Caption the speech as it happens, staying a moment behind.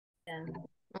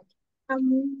Yeah.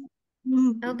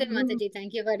 Okay, Mataji,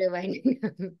 thank you for reminding.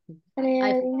 I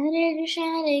Hare forgot.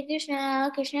 Hare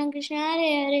Krishna, Krishna Krishna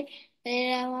Hare Hare,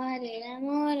 Hare Rama,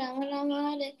 Rama Rama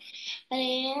Hare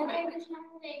Hare Krishna,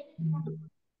 Hare Hare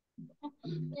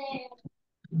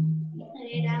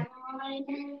Hare Rama,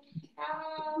 Hare Rama.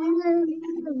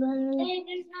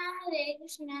 Hare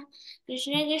Krishna,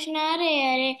 Krishna Krishna Hare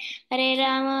Hare, Hare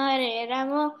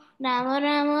Rama, Rama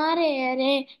Rama Hare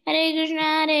Hare,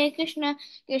 Hare Krishna,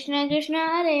 Krishna Krishna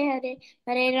Hare Hare,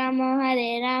 Hare Rama,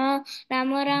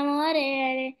 Rama Rama Hare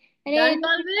Hare, Hare Done,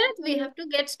 Palvit? We Krishna. have to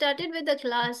get started with the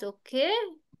class, okay?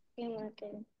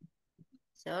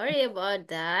 Sorry about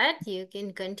that. You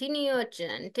can continue your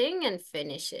chanting and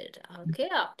finish it, okay,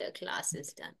 after class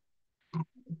is done.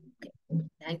 Okay.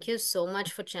 Thank you so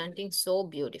much for chanting so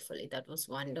beautifully. That was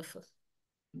wonderful.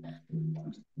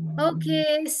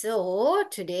 Okay, so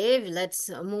today let's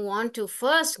move on to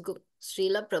first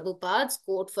Srila Prabhupada's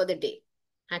quote for the day.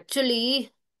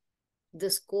 Actually,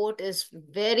 this quote is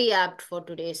very apt for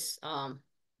today's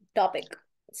topic.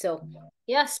 So,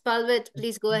 yes, Palvit,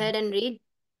 please go ahead and read.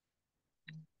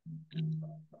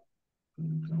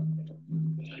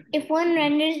 If one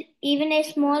renders even a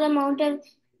small amount of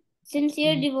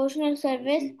sincere devotional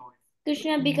service,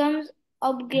 Krishna becomes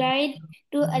obliged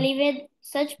to elevate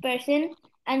such person,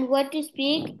 and what to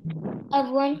speak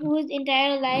of one whose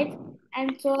entire life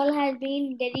and soul has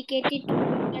been dedicated to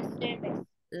Krishna's service.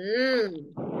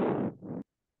 Mm.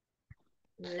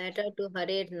 Letter to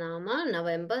Hare Nama,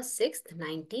 November 6th,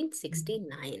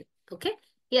 1969. Okay.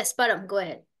 Yes, Param, go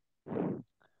ahead.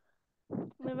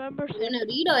 November You want 6th. to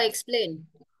read or explain?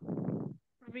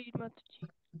 Read Mataji.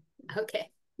 Okay.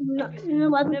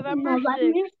 November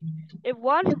 6th. If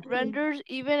one renders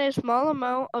even a small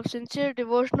amount of sincere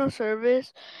devotional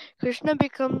service, Krishna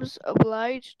becomes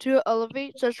obliged to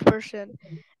elevate such person.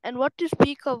 And what to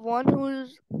speak of one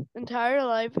whose entire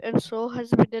life and soul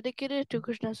has been dedicated to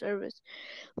Krishna's service.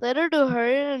 Letter to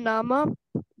Harinama,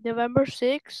 November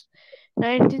 6th,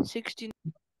 1969.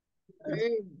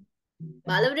 Mm.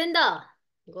 Balavrinda,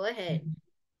 go ahead.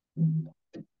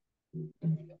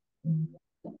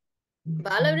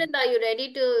 Balavrinda, are you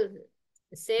ready to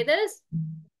say this?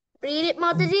 Read it,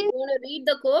 Mataji. You want to read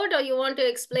the code or you want to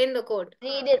explain the code?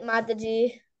 Read it,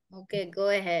 Mataji. Okay, go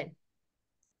ahead.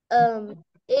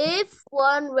 If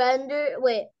one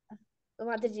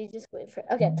Mataji, just wait for.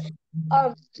 Okay.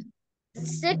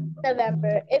 6th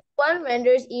November. If one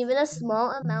renders even a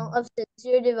small amount of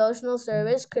sincere devotional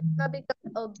service, Krishna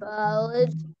becomes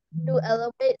obliged to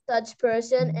elevate such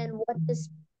person, and what to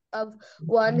speak of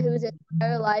one whose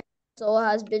entire life and soul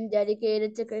has been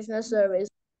dedicated to Krishna's service.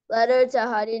 Letter to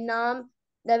Harinam,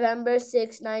 November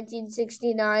 6,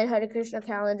 1969,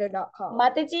 HareKrishnaCalendar.com.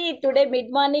 Mataji, today mid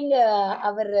morning,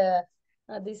 our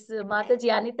this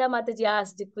Mataji Anita Mataji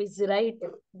asked quiz, right?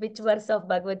 Which verse of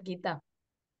Bhagavad Gita?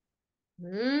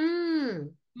 Hmm.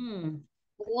 Hmm.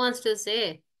 Who wants to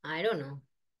say? I don't know.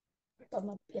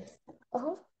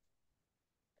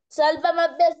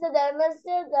 Salpamabhyasta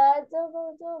dharmasya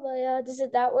dharma. Is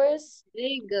it that verse?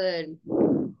 Very good.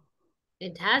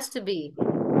 It has to be.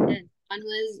 Yes. One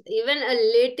was even a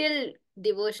little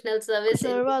devotional service in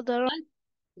this Sarva Dharma. world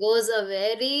goes a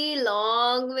very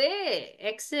long way.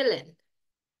 Excellent.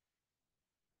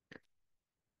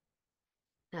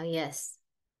 Now, yes.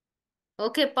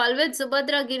 Okay, Palvit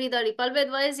Subhadra Giridhari. Palvit,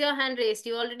 why is your hand raised?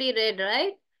 You already read,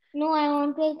 right? No, I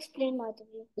want to explain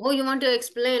Mataji. Oh, you want to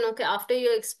explain? Okay, after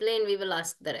you explain, we will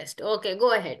ask the rest. Okay,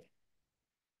 go ahead.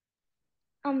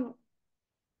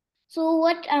 So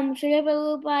what Srila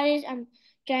Prabhupada is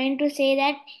trying to say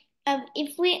that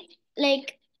if we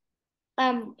like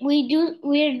we're doing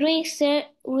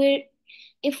we're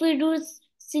if we do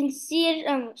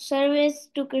sincere service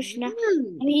to Krishna,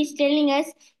 Hmm. and he's telling us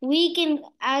we can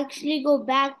actually go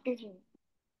back to him.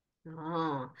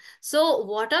 So,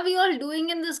 what are we all doing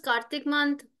in this Kartik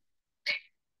month?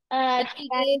 Every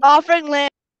day. Offering land.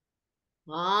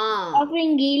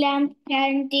 Offering ghee lamp,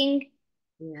 chanting.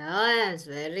 Yes,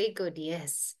 very good.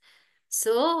 Yes.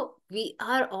 So, we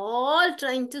are all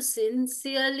trying to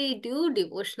sincerely do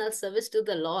devotional service to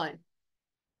the Lord.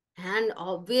 And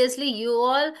obviously, you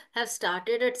all have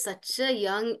started at such a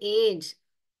young age.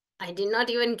 I did not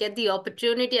even get the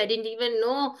opportunity. I didn't even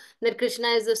know that Krishna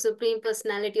is the Supreme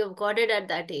Personality of Godhead at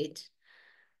that age.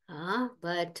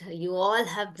 But you all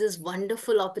have this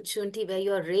wonderful opportunity where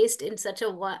you are raised in such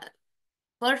a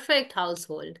perfect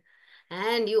household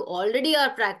and you already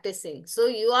are practicing. So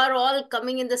you are all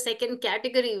coming in the second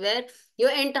category where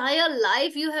your entire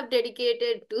life you have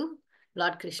dedicated to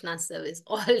Lord Krishna's service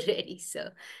already. So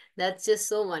that's just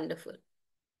so wonderful.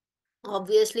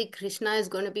 Obviously, Krishna is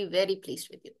going to be very pleased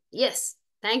with you. Yes.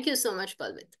 Thank you so much,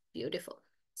 Palvit. Beautiful.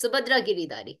 Subhadra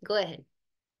Giridhari, go ahead.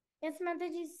 Yes,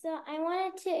 Mataji. So I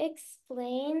wanted to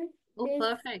explain Oh, this.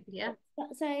 perfect. Yeah.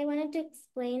 So I wanted to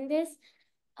explain this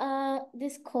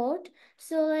quote.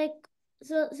 So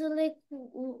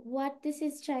what this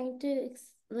is trying to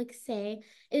say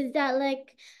is that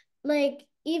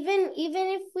even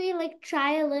if we like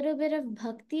try a little bit of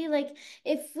bhakti, like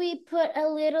if we put a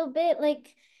little bit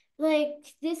like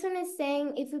this one is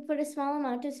saying, if we put a small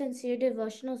amount of sincere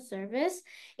devotional service,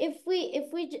 if we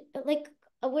like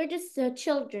we're just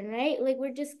children, right? Like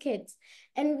we're just kids,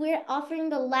 and we're offering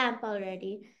the lamp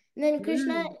already. And then Mm.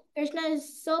 Krishna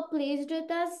is so pleased with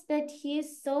us that he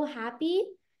is so happy,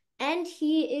 and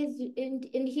he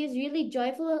is really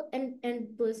joyful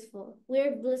and blissful.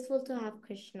 We're blissful to have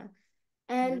Krishna.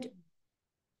 Mm.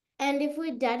 And if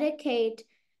we dedicate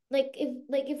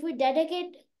if we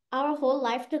dedicate our whole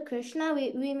life to Krishna,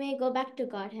 we may go back to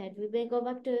Godhead. We may go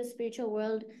back to the spiritual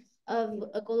world of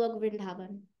Golok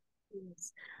Vrindavan.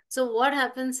 Yes. So what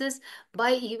happens is,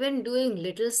 by even doing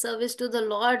little service to the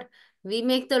Lord, we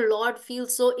make the Lord feel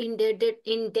so indebted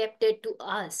to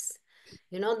us.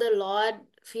 The Lord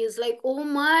feels like, oh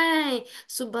my,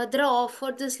 Subhadra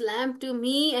offered this lamp to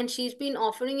me, and she's been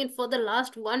offering it for the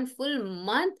last one full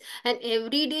month. And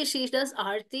every day she does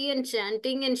arti and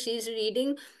chanting, and she's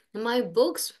reading my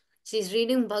books. She's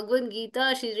reading Bhagavad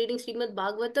Gita, she's reading Srimad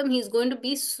Bhagavatam. He's going to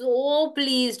be so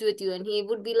pleased with you, and he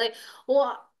would be like,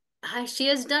 oh, she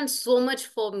has done so much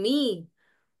for me.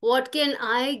 What can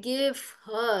I give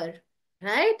her?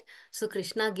 Right? So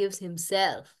Krishna gives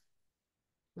himself.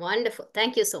 Wonderful.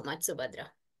 Thank you so much, Subhadra.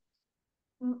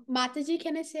 Mataji,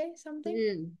 can I say something?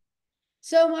 Mm.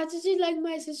 So Mataji, like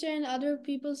my sister and other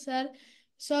people said,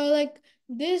 so like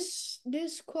this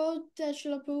quote that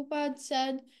Srila Prabhupada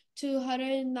said to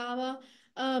Hare Nama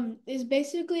is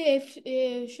basically if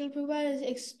Srila Prabhupada is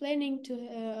explaining to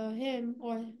him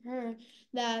or her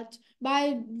that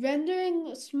by rendering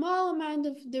a small amount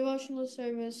of devotional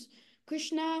service,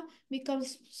 Krishna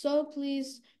becomes so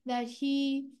pleased that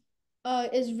he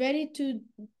is ready to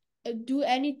do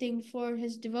anything for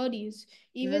his devotees,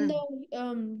 even Mm. though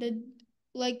the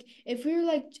like if we're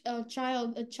like a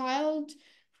child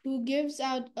who gives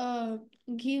out a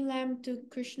ghee lamp to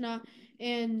Krishna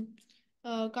in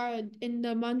in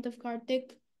the month of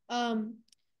Kartik, um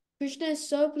Krishna is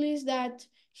so pleased that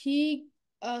he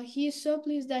is so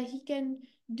pleased that he can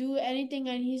do anything,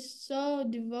 and he's so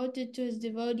devoted to his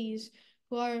devotees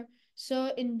who are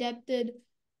so indebted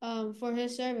for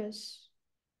his service.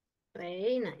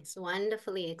 Very nice.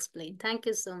 Wonderfully explained. Thank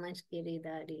you so much,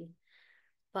 Giridhari.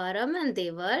 Param and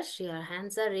Devarsh, your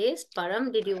hands are raised.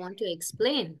 Param, did you want to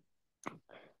explain?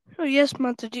 Oh, yes,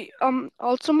 Mataji.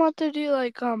 Also, Mataji,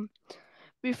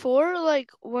 before,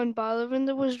 when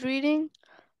Balavinda was reading,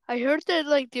 I heard that,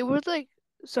 there were,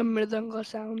 some mridanga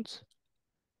sounds.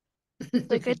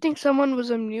 I think someone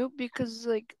was on mute because,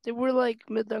 there were,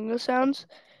 mridanga sounds.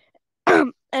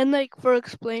 And, for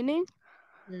explaining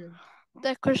Mm.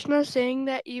 that Krishna is saying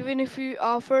that even if you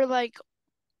offer,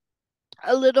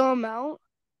 a little amount,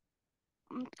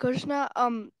 Krishna,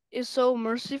 is so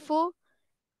merciful,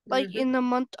 Mm-hmm. in the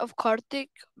month of Kartik,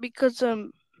 because, a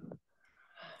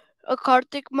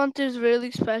Kartik month is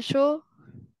really special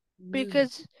Mm.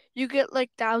 because you get,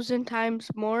 1,000 times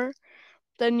more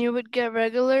than you would get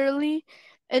regularly.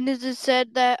 And it is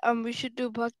said that we should do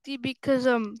bhakti because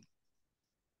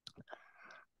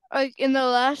in the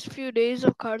last few days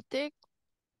of Kartik,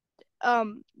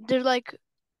 they're like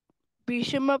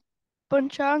Bhishma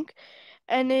Panchang,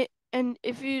 and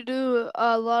if you do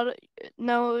a lot of,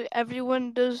 now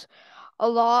everyone does a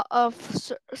lot of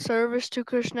service to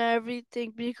Krishna,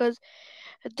 everything, because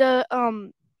the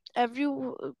every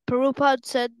Prabhupada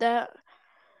said that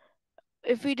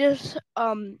if we just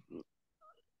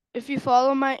if you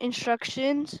follow my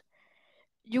instructions,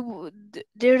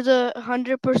 there's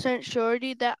 100%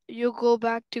 surety that you'll go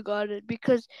back to God,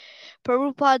 because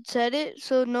Prabhupada said it,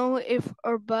 so no if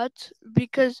or buts,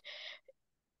 because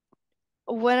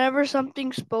whenever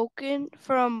something's spoken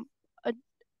from a,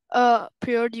 a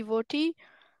pure devotee,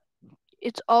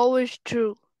 it's always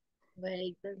true.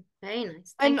 Very good. Very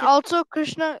nice. And Thank you. also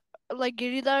Krishna, like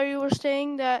Giridhari was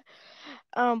saying, that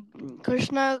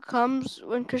Krishna comes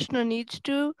when Krishna needs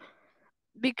to,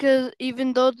 because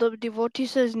even though the devotee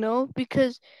says no,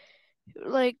 because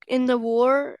in the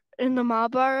war in the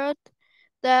Mahabharat,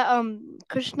 that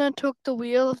Krishna took the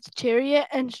wheel of the chariot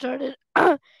and started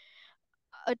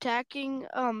attacking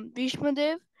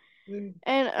Bhishmadev, Mm.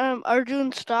 and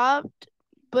Arjun stopped,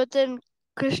 but then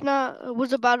Krishna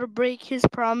was about to break his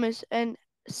promise and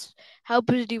help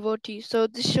his devotee. So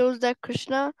this shows that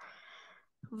Krishna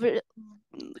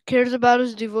cares about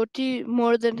his devotee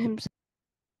more than himself.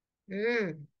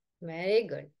 Very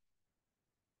good.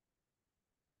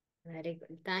 Very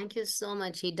good. Thank you so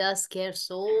much. He does care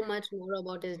so much more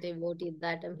about his devotee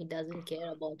that he doesn't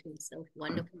care about himself.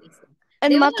 Wonderfully said.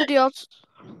 And Devar. he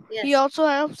Yes. also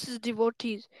helps his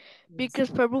devotees Yes. because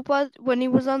Prabhupada, when he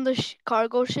was on the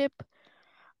cargo ship,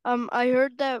 I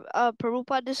heard that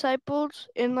Prabhupada disciples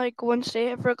in like one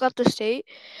state, I forgot the state,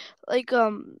 like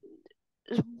one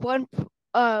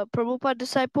Prabhupada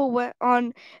disciple went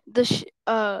on the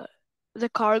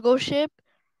cargo ship,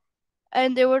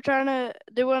 and they were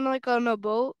on a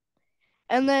boat,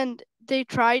 and then they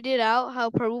tried it out how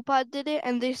Prabhupada did it,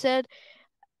 and they said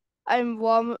I'm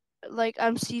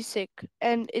seasick,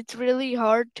 and it's really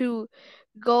hard to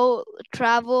go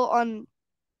travel on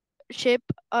ship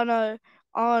on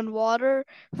water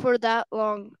for that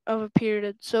long of a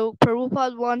period. So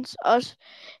Prabhupada wants us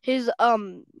his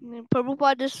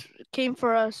Prabhupada just came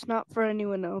for us, not for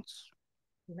anyone else.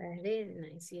 Very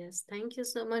nice. Yes. Thank you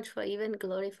so much for even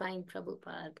glorifying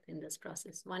Prabhupada in this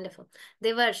process. Wonderful.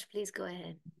 Devarsh, please go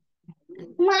ahead.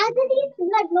 Madhuri,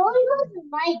 like, no, it was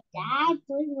my dad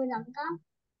doing with Anka.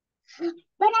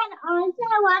 But I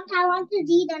want to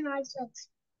read and also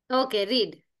explain. Okay,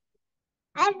 read.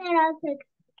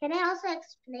 Can I also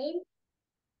explain?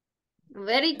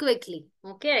 Very quickly.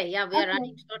 Okay. Yeah, we are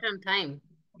running short on time.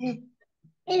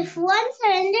 If one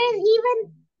surrenders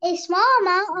even a small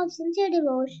amount of sincere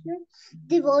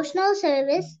devotional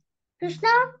service,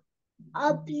 Krishna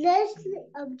obviously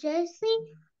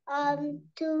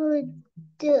to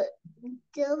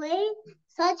delay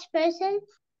such person,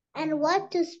 and what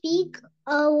to speak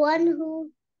of one who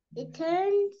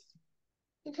returns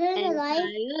eternal life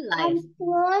Entire life and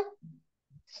pure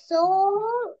soul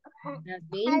has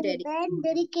been has dedicated. been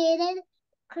dedicated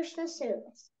Krishna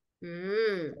service.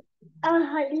 Mm.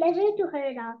 Letter to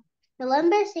Harida,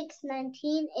 November 6,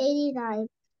 1989.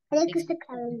 Hare Krishna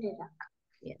calendar.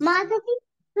 Yes. Madhavi,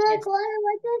 Yes. what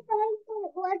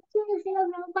you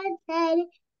said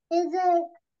is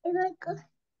like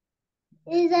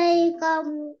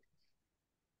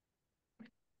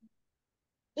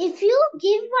if you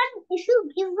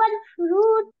give one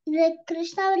fruit, like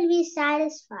Krishna will be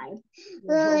satisfied.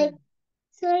 Like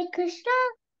so, like Krishna,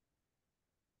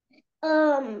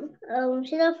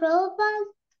 Srila Prabhupada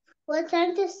was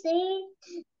trying to say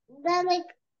that like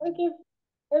if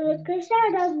Krishna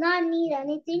does not need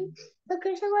anything, so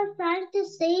Krishna was trying to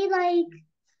say like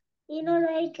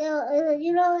like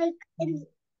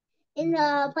in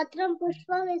Patram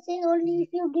Pushpam, it says only if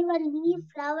you give a leaf,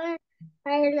 flower,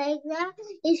 or like that.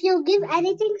 If you give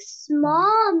anything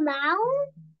small amount,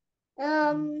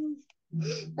 and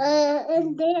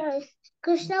there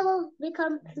Krishna will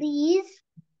become pleased.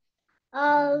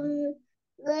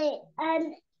 Like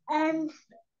and and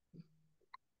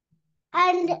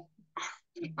and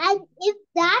if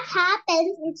that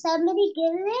happens, if somebody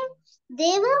gives it,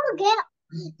 they'll get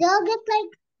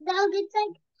like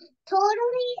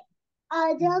totally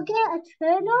they'll get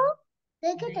eternal.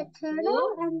 They'll get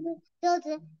eternal, and they'll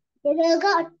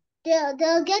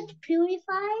get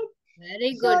purified.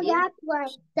 Very So good. Yes.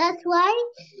 that's why,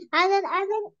 and then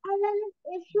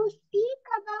if you speak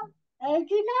about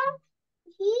Arjuna,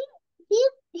 he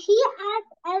he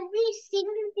asked every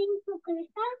single thing to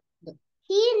Krishna.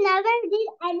 He never did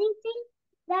anything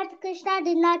that Krishna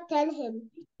did not tell him.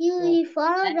 He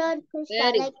followed on Krishna.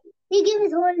 Very Like he gave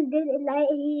his whole life.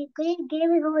 He gave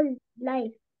his whole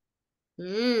life.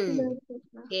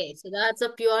 Okay, so that's a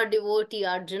pure devotee.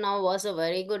 Arjuna was a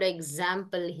very good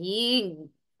example. He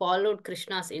followed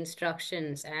Krishna's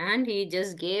instructions and he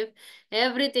just gave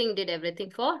everything, did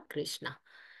everything for Krishna.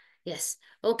 Yes.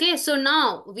 Okay, so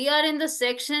now we are in the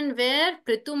section where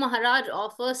Prthu Maharaj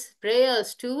offers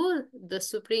prayers to the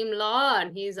Supreme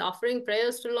Lord. He is offering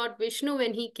prayers to Lord Vishnu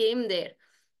when he came there.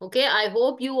 Okay, I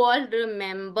hope you all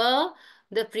remember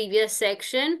the previous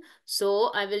section.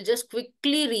 So I will just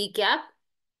quickly recap.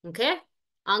 Okay.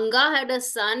 Anga had a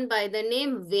son by the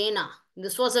name Vena.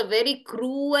 This was a very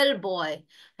cruel boy.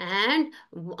 And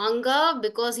Anga,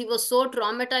 because he was so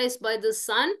traumatized by the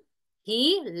son,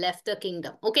 he left the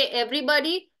kingdom. Okay,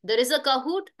 everybody, there is a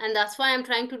Kahoot, and that's why I'm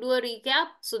trying to do a recap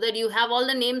so that you have all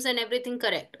the names and everything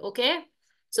correct. Okay,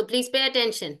 so please pay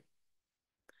attention.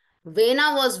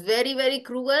 Vena was very, very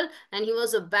cruel and he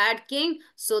was a bad king.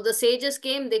 So the sages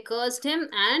came, they cursed him,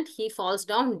 and he falls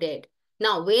down dead.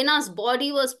 Now, Vena's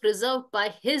body was preserved by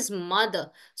his mother,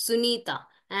 Sunita,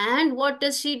 And what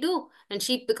does she do? And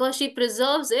she, because she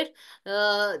preserves it,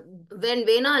 when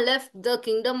Vena left, the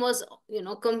kingdom was,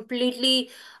 completely,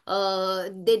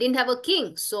 they didn't have a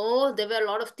king. So there were a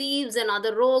lot of thieves and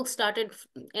other rogues started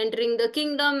entering the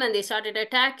kingdom, and they started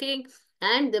attacking,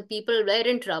 and the people were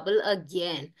in trouble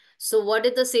again. So what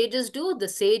did the sages do? The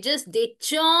sages, they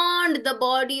churned the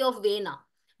body of Vena.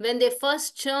 When they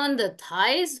first churned the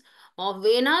thighs of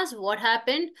Venas, what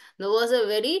happened? There was a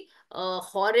very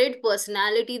horrid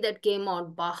personality that came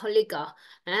out, Bahalika,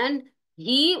 and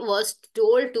he was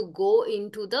told to go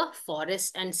into the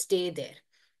forest and stay there.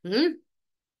 Hmm?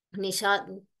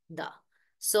 Nishada.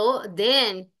 So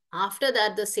then, after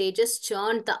that, the sages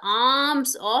churned the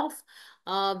arms of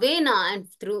Vena, and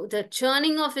through the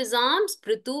churning of his arms,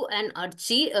 Prithu and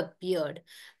Archi appeared.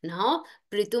 Now,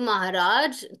 Prithu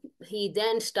Maharaj, he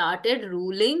then started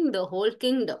ruling the whole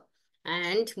kingdom.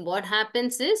 And what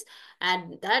happens is,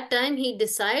 at that time, he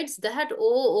decides that,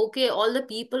 oh, okay, all the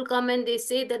people come and they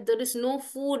say that there is no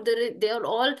food, they are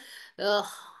all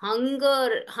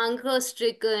hunger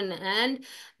stricken, and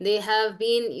they have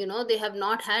been, they have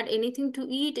not had anything to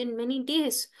eat in many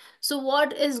days. So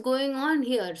what is going on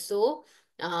here? So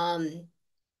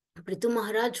Prithu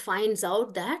Maharaj finds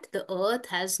out that the earth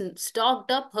has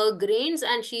stocked up her grains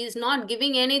and she is not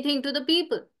giving anything to the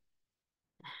people.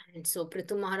 And so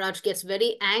Prithu Maharaj gets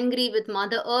very angry with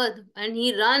Mother Earth and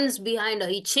he runs behind her.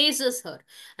 He chases her.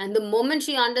 And the moment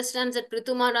she understands that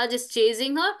Prithu Maharaj is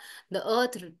chasing her, the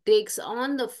earth takes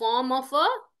on the form of a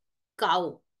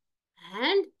cow.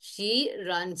 And she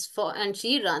runs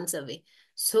away.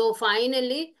 So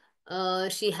finally,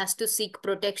 she has to seek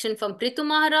protection from Prithu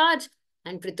Maharaj.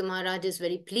 And Prithu Maharaj is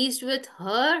very pleased with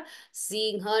her,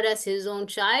 seeing her as his own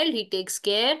child. He takes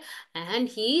care, and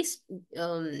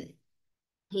um,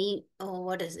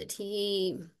 what is it?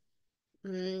 He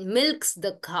milks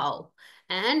the cow,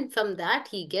 and from that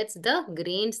he gets the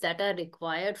grains that are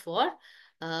required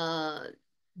uh,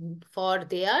 for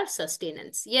their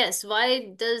sustenance. Yes,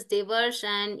 why does Devarsh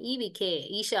and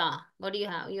EVK? Isha, what do you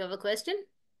have? You have a question?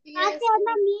 Yes.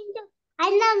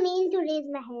 I'm not mean to raise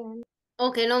my hand.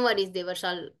 Okay, no worries, Devarsh.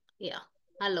 I'll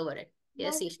lower it.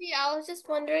 Yes, Isha. Mataji, I was just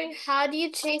wondering, how do you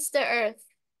chase the earth?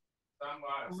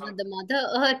 The Mother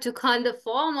Earth took on the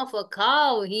form of a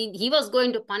cow. He was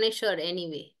going to punish her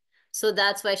anyway. So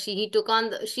that's why she took on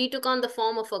the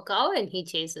form of a cow and he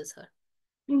chases her.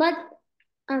 But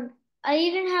I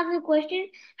even have a question.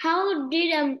 How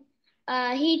did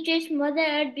he chase Mother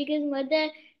Earth, because Mother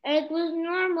Earth was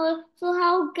normal? So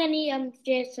how can he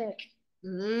chase her?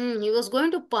 He was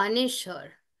going to punish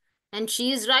her. And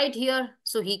she is right here.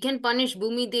 So he can punish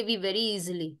Bhumi Devi very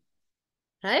easily.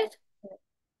 Right?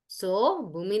 So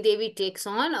Bhumi Devi takes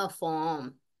on a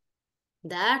form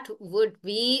that would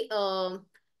be,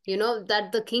 that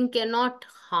the king cannot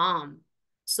harm.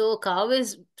 So cow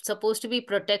is supposed to be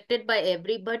protected by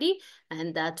everybody,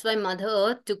 and that's why Mother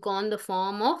Earth took on the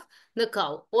form of the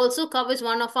cow. Also, cow is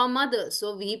one of our mothers,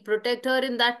 so we protect her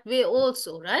in that way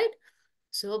also, right?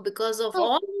 So because of So,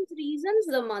 all these reasons,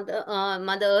 the Mother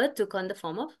Earth took on the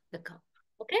form of the cow.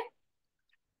 Okay?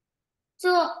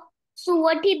 so, so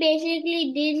what he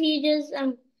basically did, he just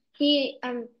he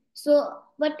so.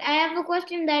 But I have a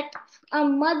question that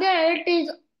Mother Earth is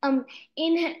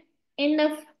in in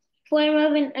the form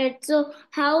of an earth. So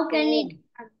how can Oh, it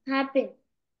happen?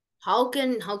 how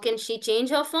can she change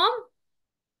her form?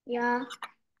 Yeah.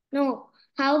 No.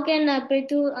 How can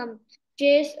Prthu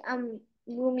chase Bhumi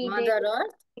Devi? Mother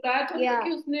Earth? Yeah.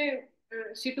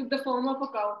 She took the form of a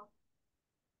cow.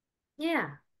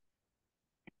 Yeah.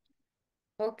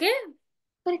 Okay?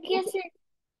 पर कैसे?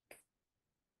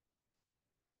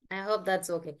 I hope that's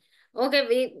okay.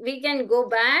 Okay, we can go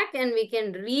back and we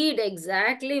can read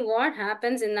exactly what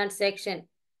happens in that section.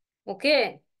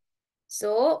 Okay.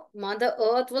 So, Mother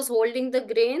Earth was holding the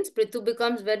grains. Prithu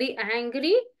becomes very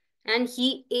angry and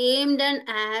he aimed an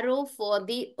arrow for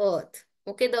the earth.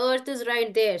 Okay, the earth is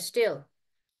right there still.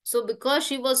 So, because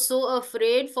she was so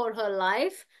afraid for her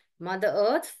life, Mother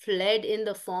Earth fled in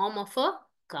the form of a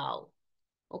cow.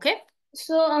 Okay?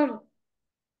 So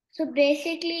so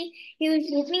basically he was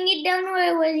looking it down,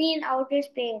 or was he in outer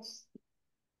space?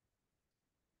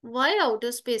 Why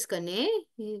outer space, Kane?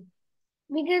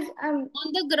 Because On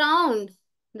the ground.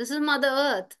 This is Mother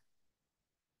Earth.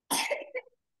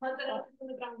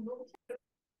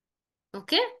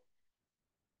 Okay?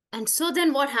 And so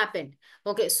then what happened?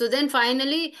 Okay, so then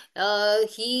finally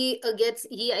he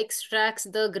extracts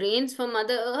the grains from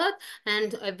Mother Earth,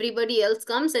 and everybody else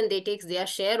comes and they take their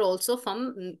share also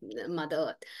from Mother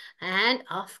Earth. And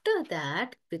after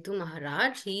that, Prithu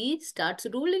Maharaj, he starts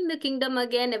ruling the kingdom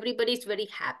again. Everybody is very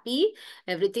happy.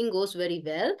 Everything goes very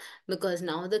well because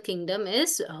now the kingdom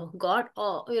is got,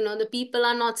 the people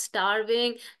are not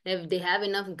starving. If they have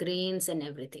enough grains and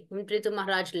everything. When Prithu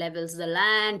Maharaj levels the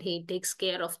land, he takes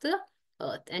care of the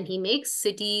earth and he makes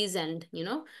cities and,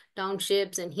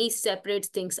 townships, and he separates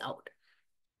things out.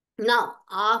 Now,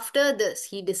 after this,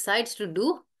 he decides to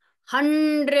do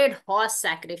 100 horse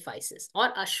sacrifices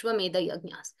or Ashwamedha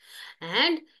Yajnas.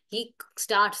 And he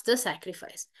starts the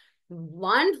sacrifice.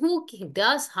 One who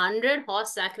does 100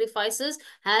 horse sacrifices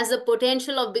has the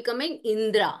potential of becoming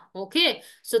Indra. Okay.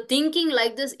 So thinking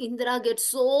like this, Indra gets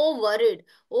so worried.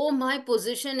 Oh, my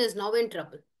position is now in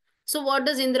trouble. So what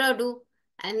does Indra do?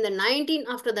 And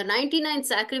after the 99th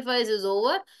sacrifice is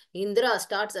over, Indra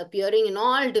starts appearing in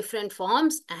all different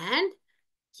forms and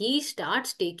he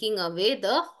starts taking away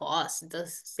the horse, the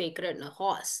sacred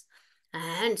horse.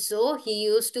 And so he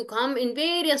used to come in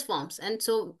various forms. And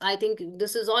so I think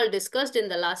this is all discussed in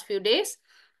the last few days.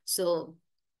 So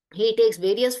he takes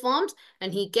various forms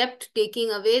and he kept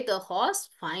taking away the horse.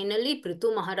 Finally,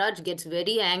 Prithu Maharaj gets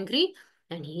very angry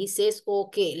and he says,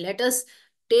 okay, let us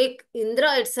take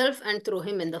Indra itself and throw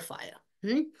him in the fire.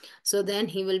 So then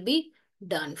he will be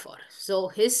done for. So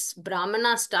his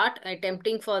Brahmanas start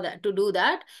attempting for that to do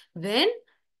that when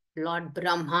Lord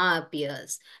Brahma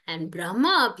appears. And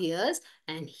Brahma appears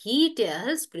and he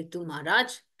tells Prithu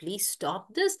Maharaj, please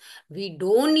stop this. We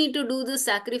don't need to do the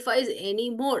sacrifice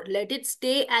anymore. Let it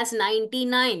stay as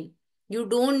 99. You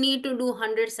don't need to do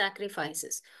 100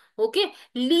 sacrifices. Okay,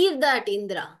 leave that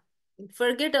Indra.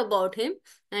 Forget about him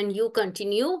and you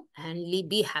continue and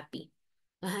be happy.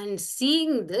 And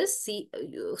seeing this,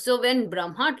 so when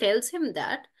Brahma tells him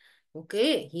that,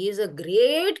 okay, he is a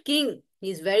great king. He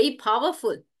is very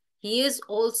powerful. He is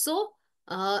also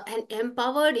an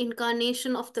empowered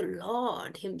incarnation of the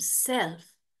Lord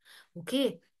himself.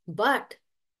 Okay, but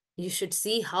you should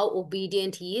see how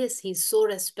obedient he is. He's so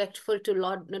respectful to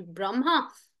Lord Brahma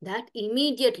that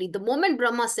immediately, the moment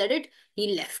Brahma said it,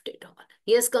 he left it all.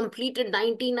 He has completed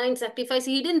 99 sacrifices.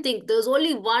 He didn't think there's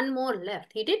only one more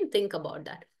left. He didn't think about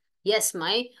that. Yes,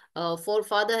 my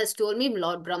forefather has told me,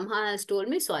 Lord Brahma has told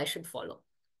me, so I should follow.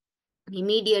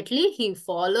 Immediately, he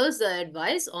follows the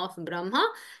advice of Brahma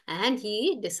and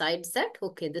he decides that,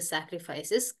 okay, the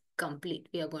sacrifice is complete.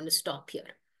 We are going to stop here.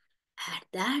 At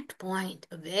that point,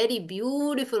 a very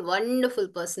beautiful, wonderful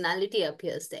personality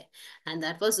appears there. And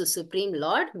that was the Supreme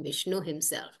Lord Vishnu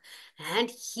himself. And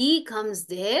he comes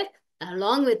there,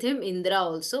 along with him, Indra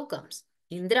also comes.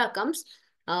 Indra comes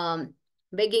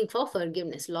begging for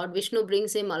forgiveness. Lord Vishnu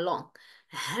brings him along.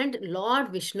 And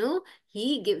Lord Vishnu,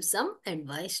 he gives some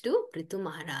advice to Prithu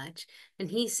Maharaj. And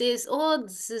he says, oh,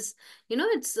 this is,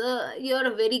 you're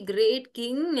a very great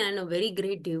king and a very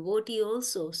great devotee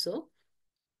also. So,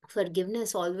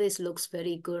 forgiveness always looks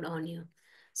very good on you.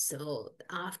 So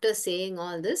after saying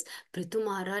all this, Prithu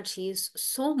Maharaj, he is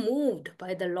so moved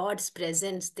by the Lord's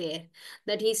presence there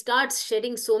that he starts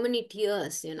shedding so many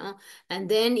tears, and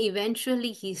then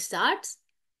eventually he starts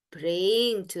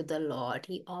praying to the Lord.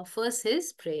 He offers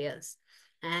his prayers.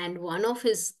 And one of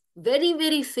his very,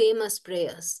 very famous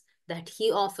prayers that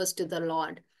he offers to the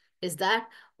Lord is that,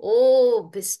 oh,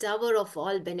 bestower of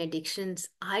all benedictions,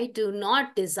 I do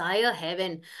not desire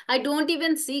heaven. I don't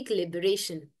even seek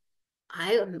liberation.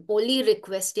 I am only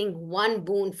requesting one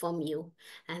boon from you.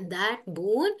 And that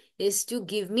boon is to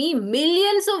give me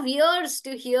millions of years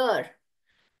to hear.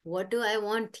 What do I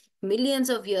want millions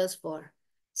of years for?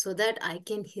 So that I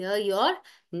can hear your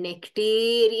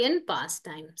nectarian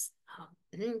pastimes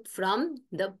from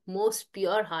the most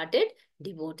pure-hearted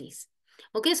devotees.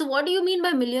 Okay, so what do you mean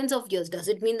by millions of years? Does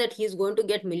it mean that he's going to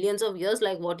get millions of years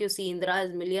like what you see Indra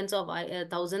has millions of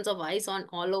thousands of eyes on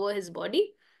all over his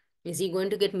body? Is he going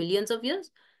to get millions of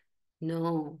years?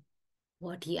 No.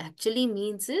 What he actually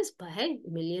means is by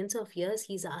millions of years,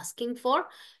 he's asking for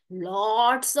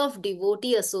lots of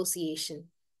devotee association.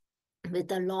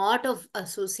 With a lot of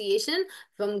association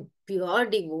from pure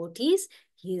devotees,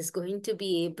 he is going to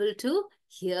be able to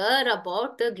hear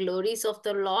about the glories of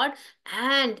the Lord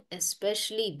and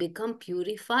especially become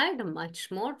purified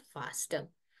much more faster.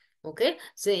 Okay,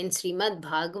 so in Srimad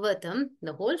Bhagavatam,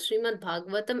 the whole Srimad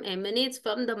Bhagavatam emanates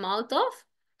from the mouth of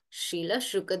Srila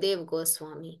Shukadev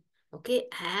Goswami. Okay,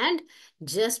 and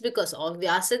just because of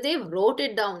Vyasadev wrote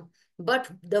it down,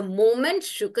 But the moment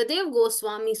Shukadev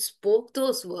Goswami spoke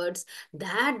those words,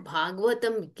 that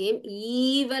Bhagavatam became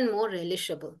even more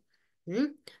relishable. Hmm?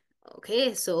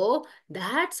 Okay, so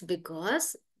that's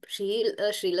because Srila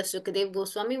Shukadev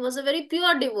Goswami was a very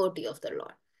pure devotee of the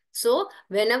Lord. So,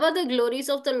 whenever the glories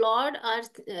of the Lord are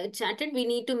chanted, we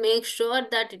need to make sure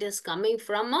that it is coming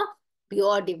from a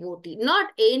pure devotee,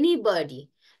 not anybody.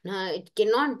 Now, it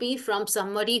cannot be from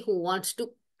somebody who wants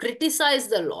to criticize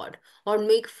the Lord or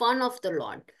make fun of the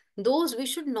Lord. Those we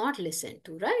should not listen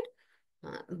to, right?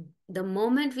 The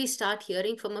moment we start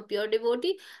hearing from a pure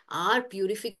devotee, our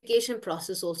purification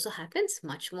process also happens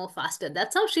much more faster.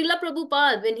 That's how Srila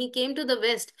Prabhupada, when he came to the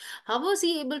West, how was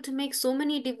he able to make so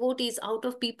many devotees out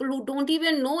of people who don't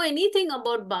even know anything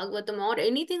about Bhagavatam or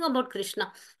anything about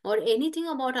Krishna or anything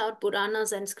about our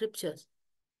Puranas and scriptures,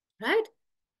 right?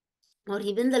 Or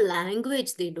even the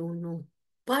language they don't know.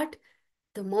 But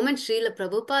the moment Srila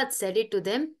Prabhupada said it to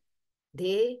them,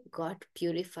 they got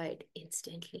purified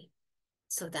instantly.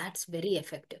 So that's very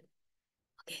effective.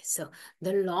 Okay, so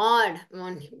the Lord,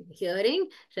 on hearing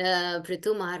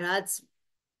Prthu Maharaj's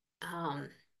um,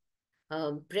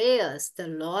 prayers, the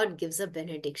Lord gives a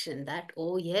benediction that,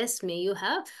 oh yes, may you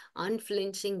have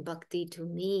unflinching bhakti to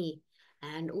me.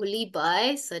 And only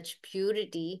by such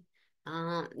purity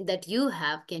that you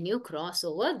have can you cross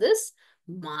over this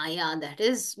Maya. That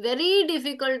is very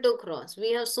difficult to cross.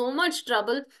 We have so much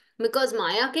trouble because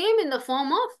Maya came in the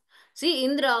form of, see,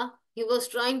 Indra. He was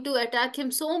trying to attack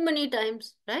him so many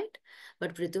times, right?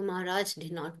 But Prithu Maharaj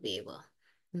did not waver.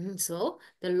 So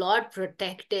the Lord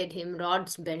protected him.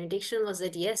 Lord's benediction was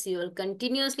that yes, you will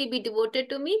continuously be devoted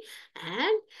to me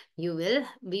and you will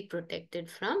be protected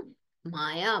from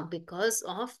Maya because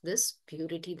of this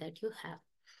purity that you have.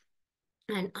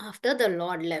 And after the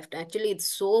Lord left, actually, it's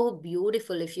so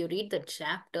beautiful. If you read the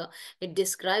chapter, it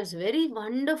describes very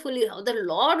wonderfully how the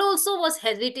Lord also was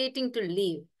hesitating to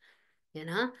leave. You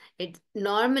know, it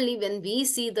normally when we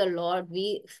see the Lord,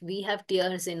 we have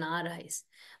tears in our eyes.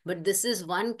 But this is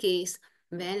one case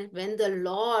when the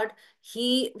Lord,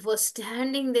 he was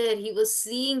standing there, he was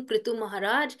seeing Prithu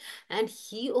Maharaj, and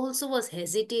he also was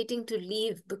hesitating to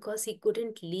leave because he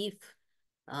couldn't leave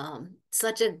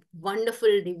such a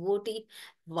wonderful devotee.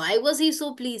 Why was he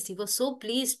so pleased? He was so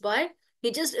pleased by he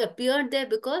just appeared there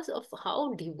because of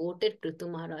how devoted Prithu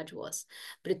Maharaj was.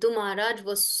 Prithu Maharaj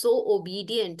was so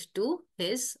obedient to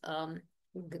his to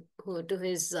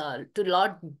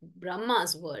Lord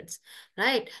Brahma's words,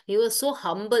 right? He was so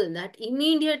humble that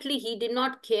immediately he did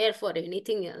not care for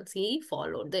anything else. He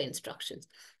followed the instructions.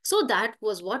 So that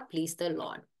was what pleased the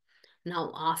Lord.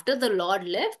 Now, after the Lord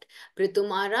left, Prithu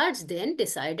Maharaj then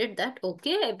decided that,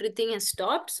 okay, everything has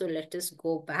stopped, so let us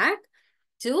go back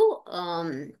to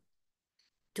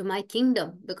my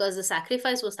kingdom because the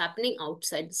sacrifice was happening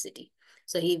outside the city.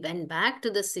 So he went back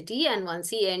to the city, and once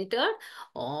he entered,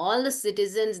 all the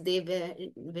citizens, they were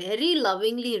very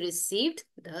lovingly received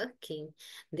the king.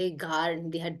 They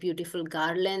had beautiful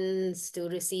garlands to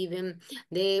receive him.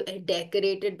 They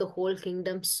decorated the whole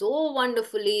kingdom so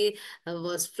wonderfully. There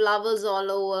was flowers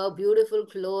all over, beautiful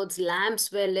clothes,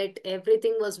 lamps were lit,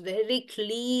 everything was very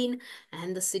clean,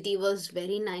 and the city was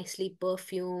very nicely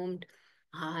perfumed,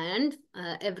 and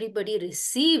everybody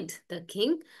received the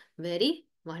king very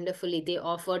wonderfully. They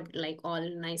offered like all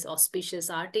nice auspicious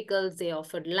articles. They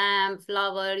offered lamb,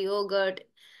 flour, yogurt,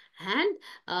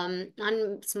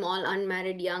 and small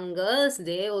unmarried young girls.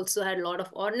 They also had a lot of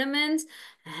ornaments,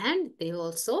 and they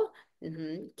also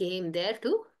came there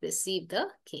to receive the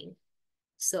king.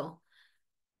 So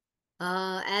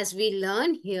as we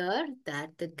learn here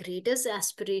that the greatest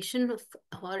aspiration of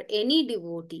or any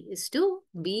devotee is to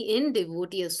be in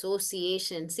devotee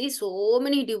association. See, so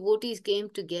many devotees came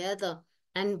together,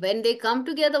 and when they come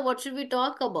together, what should we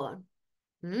talk about?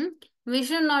 Hmm? We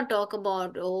should not talk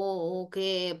about, oh,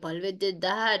 okay, Palvit did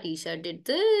that, Isha did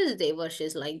this, Devash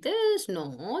is like this.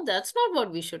 No, that's not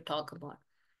what we should talk about.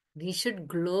 We should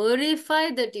glorify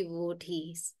the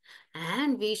devotees,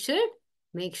 and we should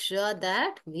make sure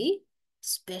that we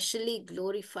specially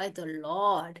glorify the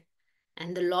Lord.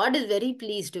 And the Lord is very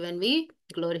pleased when we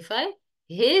glorify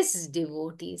his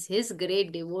devotees. His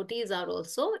great devotees are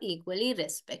also equally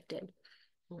respected.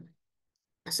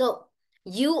 So,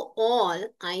 you all,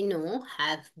 I know,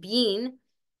 have been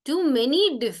to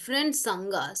many different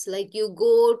sanghas. Like you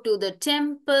go to the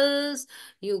temples,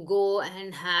 you go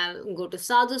and go to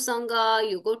sadhu sangha,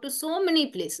 you go to so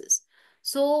many places.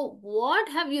 So, what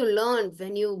have you learned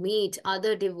when you meet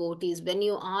other devotees, when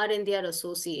you are in their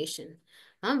association?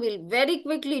 We'll very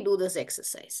quickly do this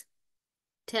exercise.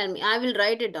 Tell me, I will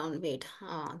write it down. Wait,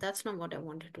 that's not what I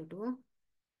wanted to do.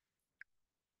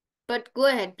 But go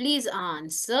ahead, please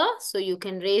answer. So you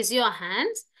can raise your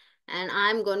hands and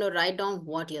I'm going to write down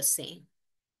what you're saying.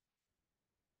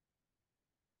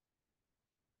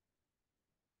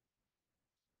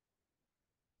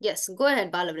 Yes, go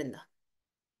ahead, Balavrinda.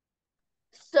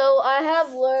 So I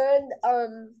have learned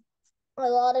a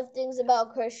lot of things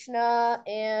about Krishna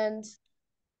and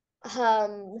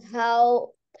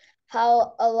how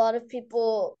a lot of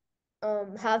people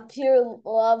have pure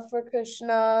love for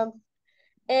Krishna,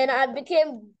 and I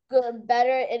became good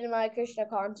better in my Krishna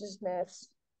consciousness.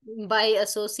 By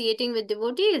associating with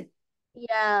devotees?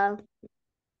 Yeah.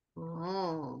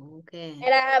 Oh, okay.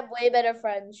 And I have way better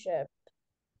friendship.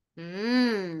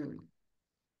 Hmm.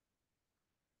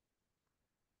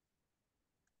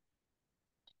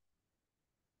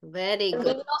 Very And we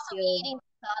good. would also be eating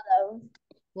prasadam.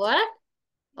 What?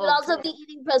 We would also be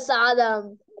eating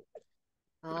prasadam.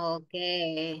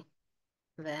 Okay.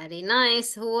 Very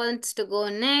nice. Who wants to go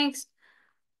next?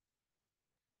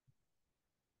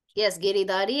 Yes,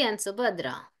 Giridhari and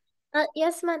Subhadra.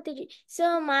 Yes, Mataji. So,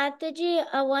 Mataji,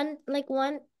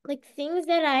 one things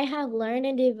that I have learned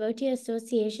in devotee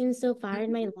association so far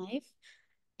in my life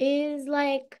is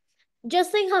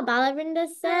just like how Balavinda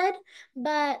said,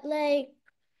 but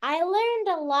I learned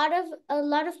a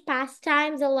lot of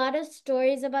pastimes, a lot of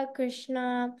stories about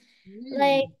Krishna,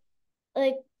 like Hmm.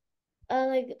 like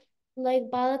uh like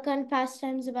Balakan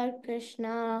pastimes about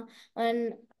Krishna,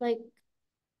 and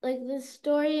the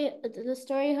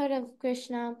storyhood of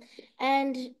Krishna,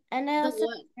 and I The also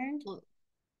what? learned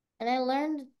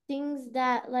Oh, things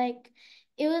that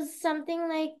it was something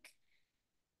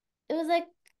it was like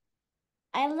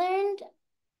I learned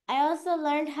I also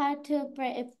learned how to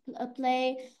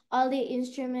play all the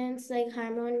instruments like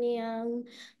harmonium,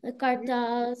 the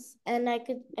kartas, and I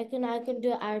could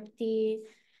do arti,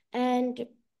 and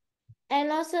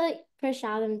also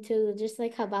prasadam too, just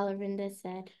like how Balavinda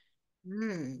said.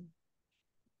 hmm.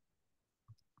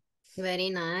 Very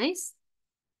nice.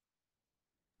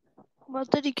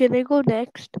 Mataji, can I go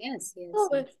next? Yes, yes, Oh,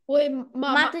 yes. wait,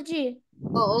 Mataji,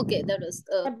 Oh, okay. That was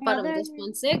the Param. brother. Just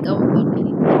one sec. Wait,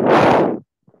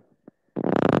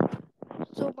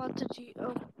 So Mataji,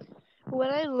 when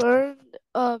I learned,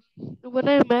 when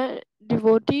I met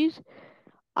devotees,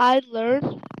 I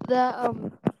learned that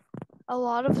a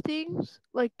lot of things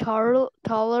like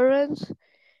tolerance,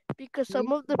 because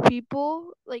some of the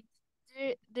people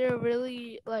they're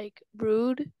really like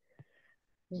rude.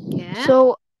 okay.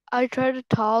 So I try to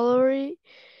tolerate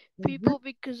Mm-hmm. people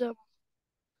because and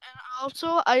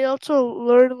I also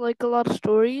learn like a lot of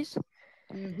stories,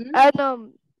 Mm-hmm.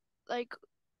 and like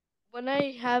when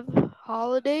I have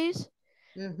holidays,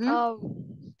 Mm-hmm.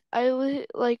 I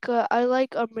like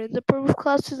Amrinda Proof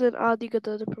classes and Adi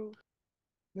Gadada Proof.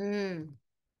 Mm.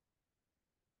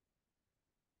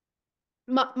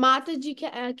 Mataji,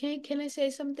 can I say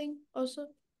something also?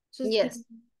 Yes.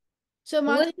 So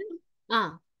Who is Mataji, it?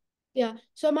 Ah. yeah.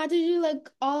 So Mataji,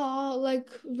 like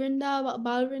Vrinda,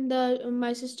 Balvrinda,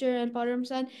 my sister and Param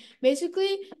said,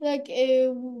 basically,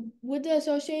 with the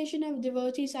association of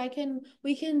devotees,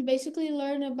 we can basically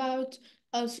learn about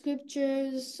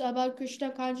scriptures, about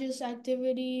Krishna conscious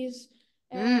activities,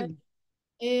 and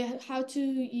Mm. how to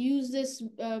use this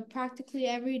practically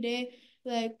every day,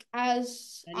 like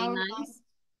as Very our life. nice.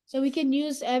 So we can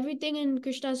use everything in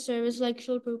Krishna's service, like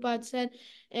Srila Prabhupada said,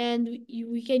 and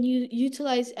we can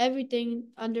utilize everything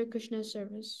under Krishna's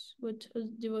service with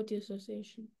devotee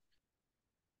association.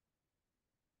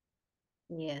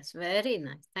 Yes, very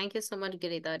nice. Thank you so much,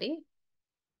 Giridhari.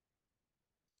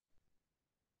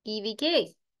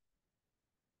 EVK.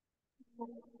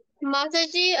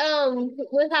 Mataji,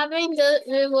 with having the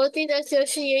devotee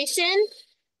association,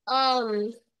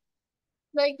 um,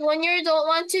 like when you don't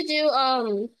want to do,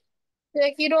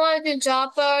 like you don't want to do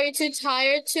japa, or you're too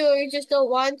tired to, or you just don't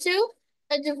want to,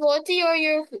 a devotee or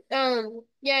your,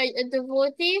 a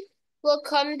devotee will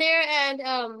come there and,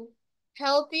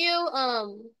 help you,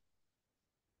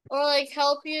 or like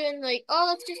help you and like, oh,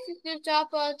 let's just do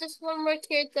japa, just one more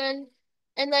kirtan,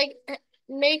 and like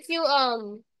make you,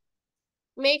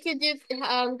 make you do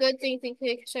good things in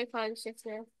Krishna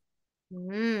consciousness.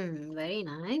 Very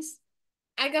nice.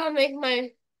 I gotta make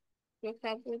my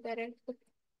vocabulary better.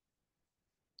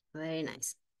 Very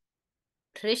nice.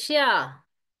 Trisha,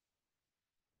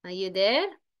 are you there?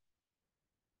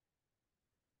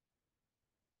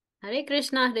 Hare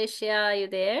Krishna, Trisha, are you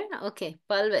there? Okay,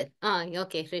 Palvit. Ah,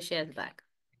 okay, Trisha is back.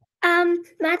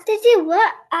 Mataji,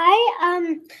 what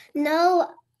I know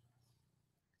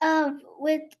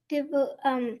with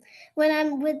when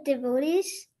I'm with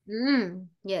devotees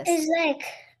Yes. is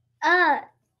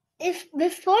if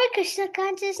before Krishna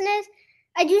consciousness,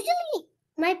 I usually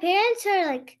my parents are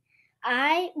like,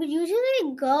 I would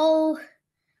usually go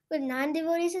with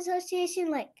non-devotees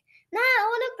association, like not I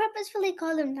want to purposefully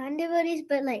call them non-devotees,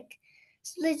 but like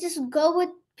let's just go with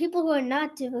people who are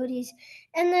not devotees.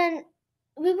 And then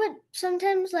we would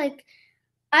sometimes like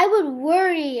I would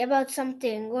worry about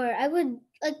something, or I would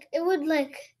like I would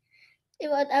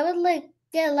like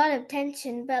get a lot of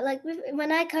tension. But like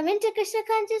when I come into Krishna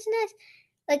consciousness,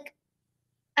 like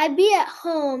I be at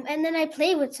home and then I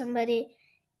play with somebody.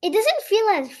 It doesn't feel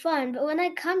as fun, but when I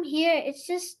come here, it's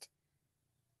just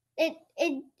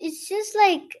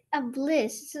like a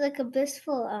bliss. It's like a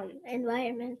blissful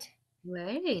environment.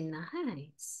 Very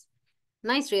nice.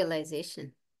 Nice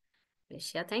realization.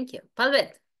 Risha, thank you.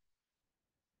 Palvit.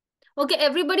 Okay,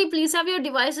 everybody, please have your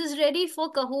devices ready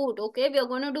for Kahoot. Okay, we are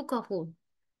going to do Kahoot.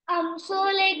 So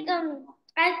like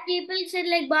as people said,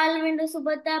 like Balavinda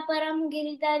Subhata Param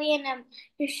Giridhari and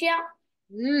Rishya,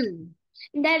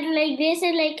 that like they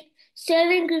said like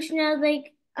serving Krishna is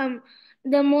like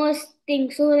the most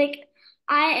thing. So like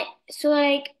I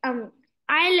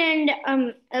learned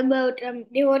about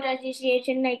devotee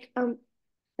association, like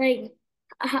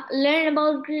learn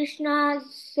about Krishna,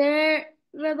 serve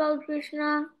about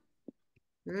Krishna,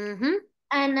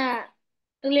 and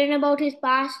learn about his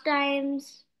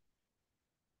pastimes.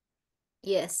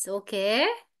 Yes, okay.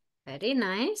 Very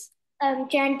nice.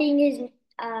 Chanting his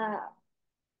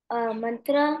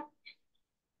mantra.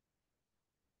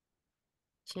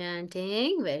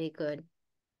 Chanting, very good.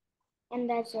 And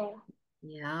that's all.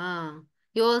 Yeah.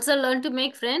 You also learn to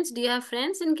make friends. Do you have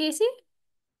friends in Casey?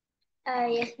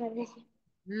 Yes, Motherji.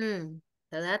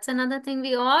 So that's another thing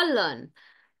we all learn.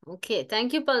 Okay,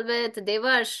 thank you, Palvit.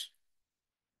 Devarsh.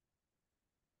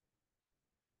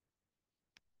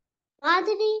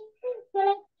 Madhuri,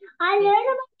 I learned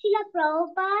about Srila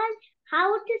Prabhupada,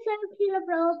 how to serve Srila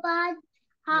Prabhupada,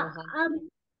 how,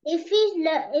 if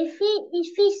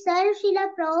we serve Srila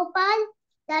Prabhupada,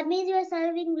 that means we are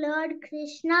serving Lord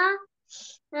Krishna.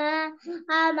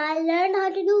 I learned how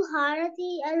to do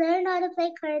Harati. I learned how to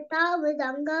play Karta with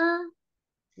Anga.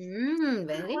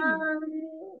 Very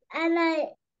and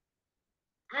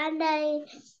I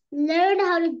learned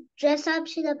how to dress up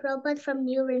Srila Prabhupada from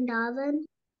New Vrindavan.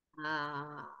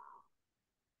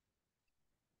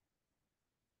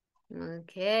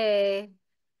 Okay.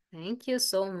 Thank you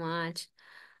so much.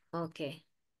 Okay.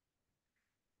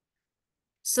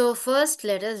 So first,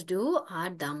 let us do our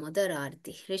Damodar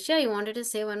Arati. Risha, you wanted to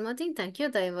say one more thing? Thank you,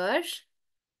 Daivarsh.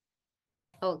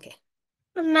 Okay.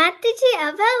 Mataji,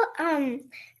 about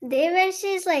Devarsh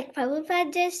is like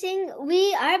Prabhupada dressing.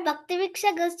 Our Bhakti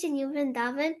Riksha goes to New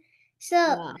Vrindavan. So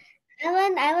I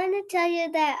want to tell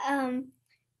you that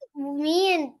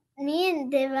me and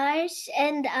Devarsh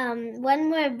and one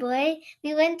more boy,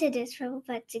 we went to this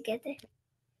Prabhupada together.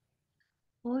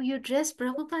 Oh, you dressed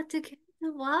Prabhupada together?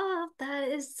 Wow, that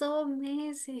is so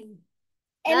amazing.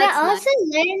 And That's I also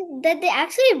nice. learned that they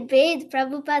actually bathed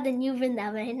Prabhupada in New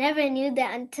Vrindavan. I never knew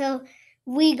that until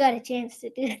we got a chance to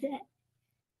do that.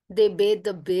 They bathed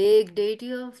the big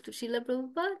deity of Srila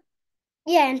Prabhupada?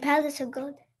 Yeah, in Palace of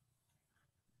Gold.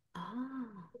 Oh,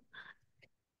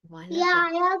 wonderful. Yeah,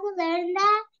 I also learned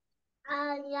that.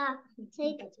 Yeah,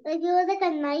 like it was like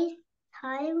a nice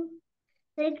time.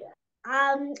 Like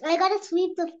I gotta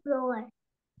sweep the floor.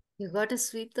 You got to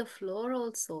sweep the floor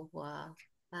also. Wow,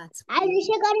 that's I great. wish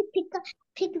I gotta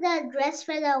pick the dress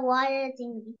for the water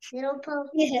thing. They don't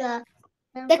put the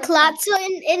cloth. So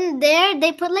in there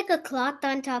they put like a cloth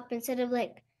on top instead of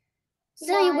like.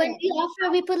 So when we offer,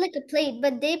 we put like a plate,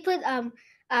 but they put a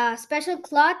special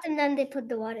cloth and then they put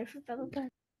the water for Prabhupada.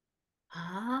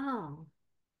 Oh,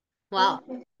 wow.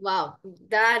 Wow,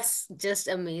 that's just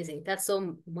amazing. That's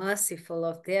so merciful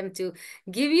of them to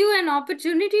give you an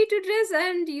opportunity to dress,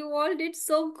 and you all did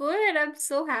so good. I'm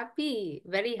so happy,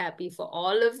 very happy for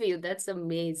all of you. That's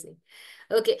amazing.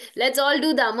 Okay, let's all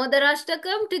do Damodar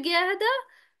Ashtakam together.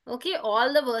 Okay,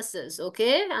 all the verses.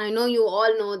 Okay, I know you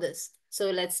all know this. So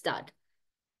let's start.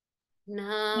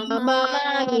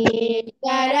 Namami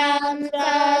Taram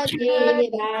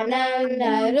Sachidananda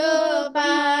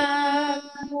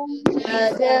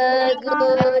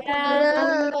Sadguru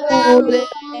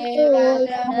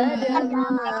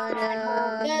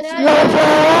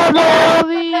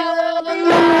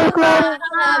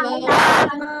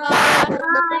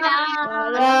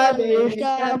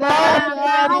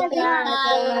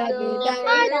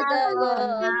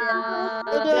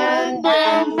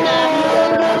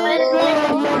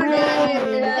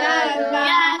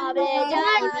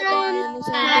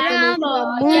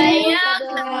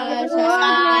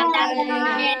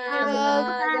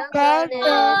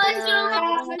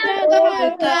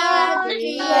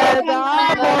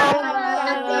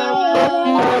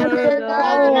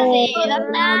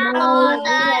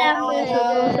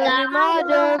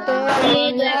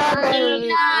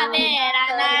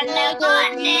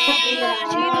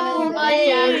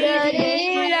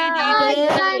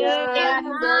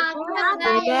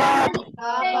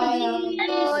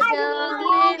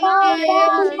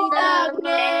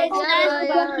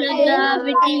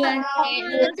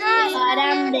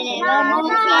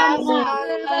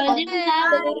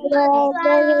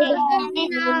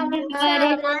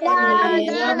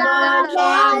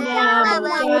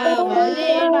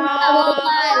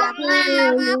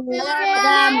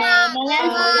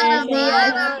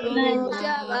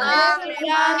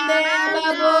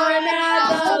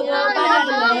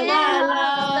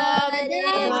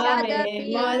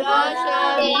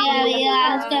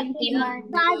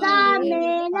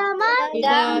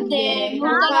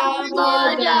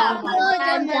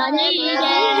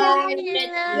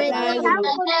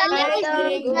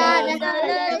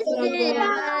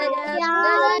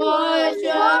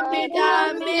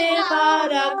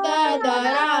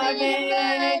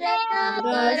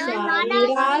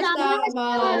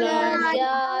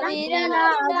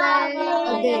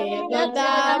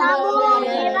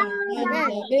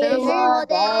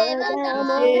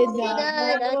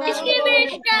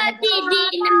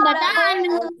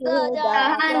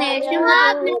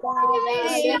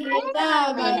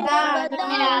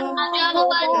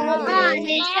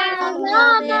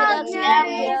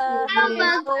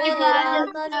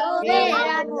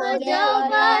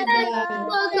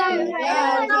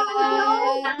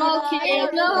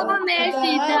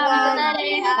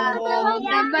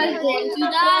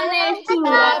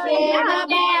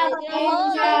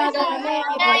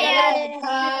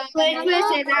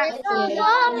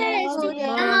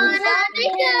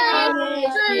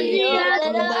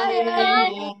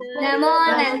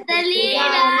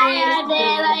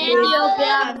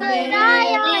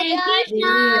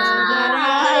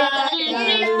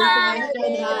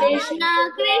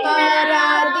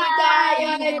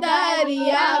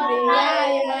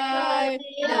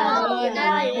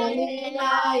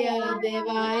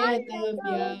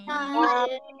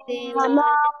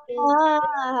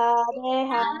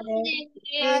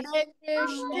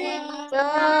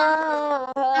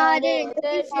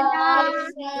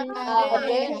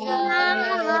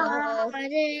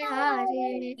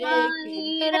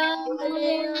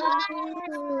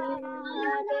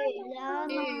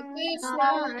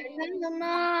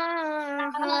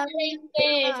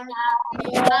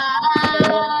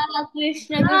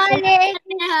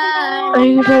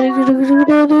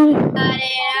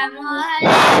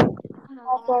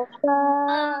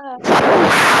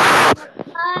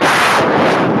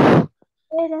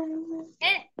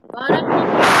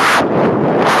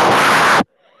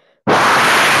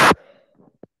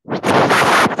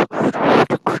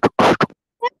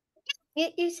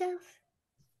Get yourself.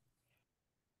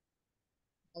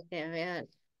 Okay, wait.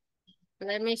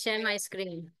 Let me share my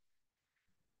screen.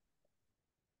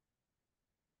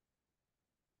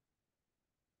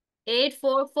 Eight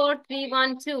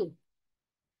 44312.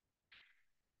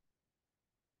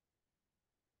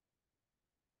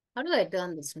 How do I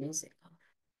turn this music off?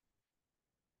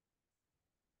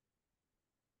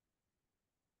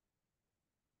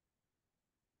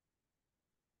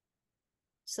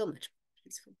 So much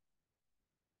peaceful.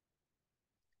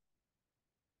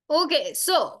 Okay,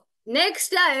 so next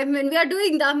time when we are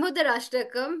doing Damodar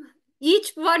Ashtakam,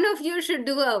 each one of you should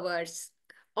do a verse,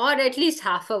 or at least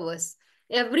half a verse.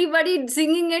 Everybody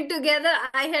singing it together,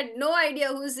 I had no idea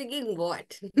who's singing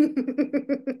what.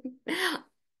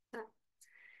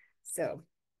 So,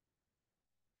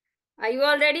 are you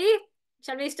all ready?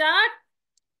 Shall we start?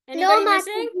 Anybody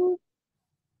missing?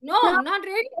 No, not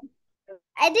ready.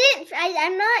 I'm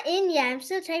not in yet. I'm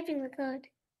still typing the code.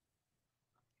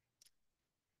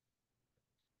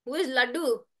 Who is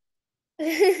Laddu?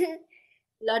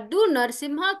 Laddu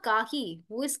Narsimha Kahi.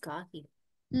 Who is Kahi?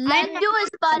 Laddu is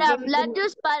Param. Laddu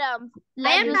is Param.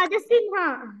 I am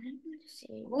Narasimha.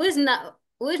 Who is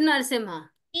Narsimha?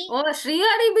 Oh,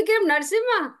 Srihari became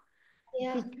Narsimha.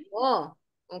 Yeah. Oh,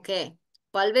 okay.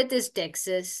 Palvit is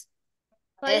Texas.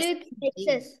 Texas.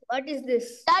 SG. What is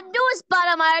this? Laddu is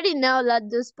Param. I already know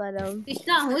Laddu is Param.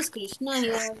 Krishna, who is Krishna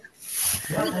here? Who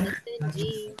is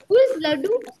SNG? Who is Laddu?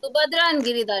 Subhadra and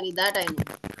Giridhari, that I know.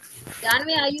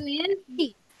 Janvi, are you in?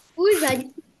 Who is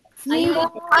Haji? Are you in?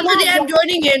 Mataji, I'm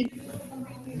joining in.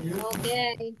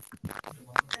 Okay.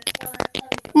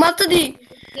 Mataji,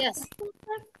 Yes.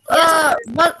 Yes.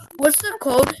 what's the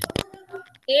code?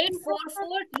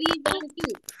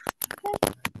 844312.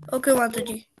 Okay,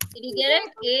 Mataji. Did you get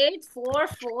it?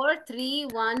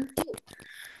 844312.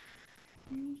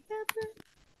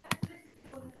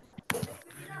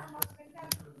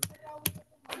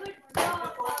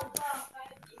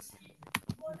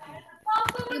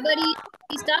 Anybody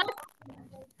start?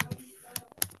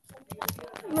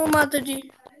 No, Mataji.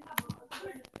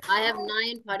 I have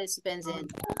 9 participants in.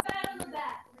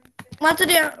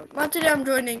 Mataji, I'm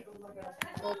joining.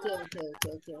 Okay.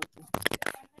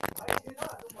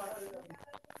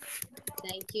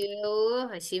 Thank you.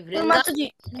 Shivrinda.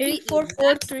 Mataji, The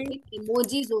 8443. exact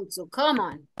emojis also. Come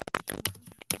on.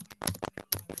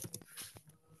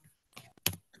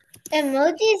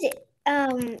 Emojis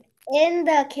in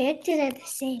the characters are the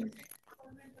same.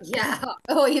 Yeah.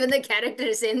 Oh, even the character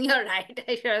is in. You're right.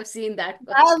 I should have seen that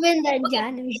first. Alvin and Okay.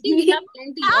 Janvi. I think we have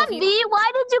plenty of you. Janvi,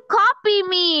 why did you copy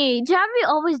me? Janvi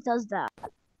always does that.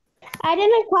 I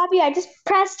didn't copy. I just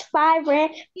pressed four Let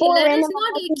random us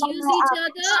not emojis on accuse my each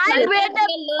other. Five I think random, we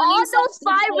are all learning some those good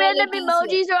 5 random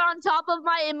qualities here. emojis are on top of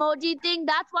my emoji thing.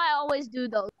 That's why I always do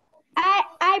those.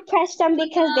 I pressed them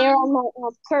because they're on my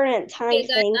current time Okay,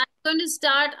 guys, thing. I'm going to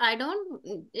start.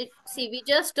 See, we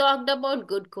just talked about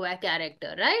good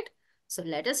character, right? So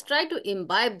let us try to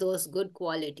imbibe those good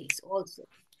qualities also.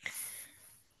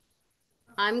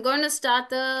 I'm going to start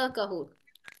the Kahoot.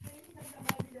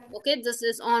 Okay, this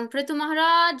is on Prthu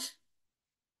Maharaj.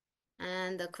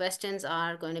 And the questions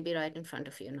are going to be right in front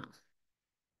of you now.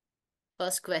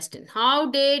 First question.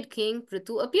 How did King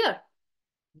Prthu appear?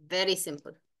 Very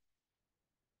simple.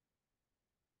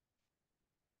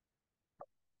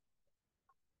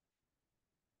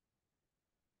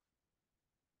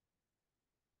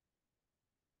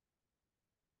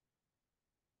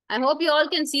 I hope you all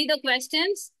can see the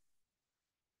questions.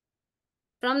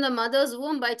 From the mother's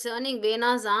womb by churning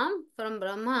Vena's arm, from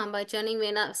Brahma by churning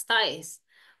Vena's thighs.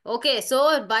 Okay,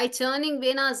 so by churning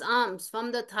Vena's arms,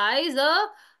 from the thighs,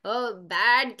 a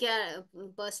bad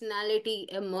personality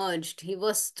emerged. He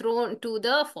was thrown to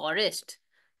the forest.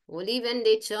 Only when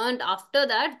they churned, after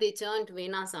that, they churned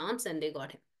Vena's arms and they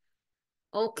got him.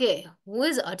 Okay, who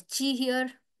is Archie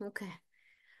here? Okay.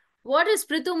 What is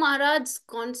Prthu Maharaj's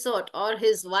consort or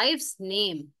his wife's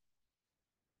name?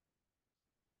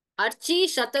 Archie,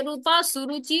 Shatarupa,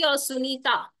 Suruchi or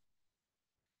Sunita?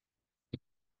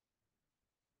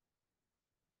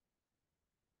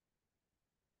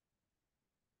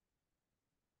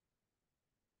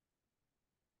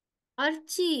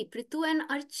 Archie, Prthu and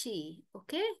Archie.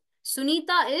 Okay.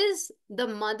 Sunita is the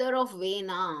mother of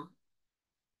Vena.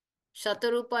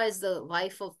 Shatarupa is the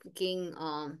wife of King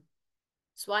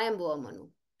Swayambhuva Manu.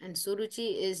 And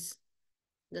Suruchi is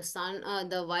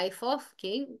the wife of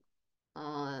King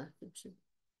uh,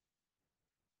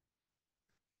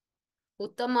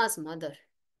 Uttama's mother.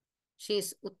 She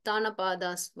is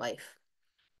Uttanapada's wife.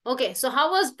 Okay, so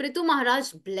how was Prithu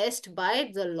Maharaj blessed by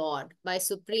the Lord, by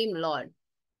Supreme Lord?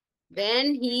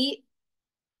 When he...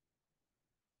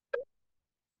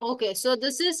 Okay, so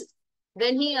this is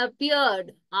when he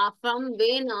appeared from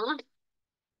Vena.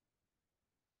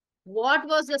 What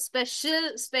was the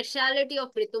speciality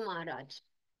of Prithu Maharaj?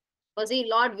 Was he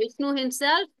Lord Vishnu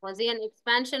himself? Was he an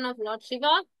expansion of Lord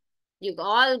Shiva?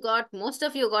 Most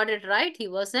of you got it right. He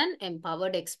was an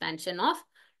empowered expansion of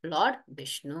Lord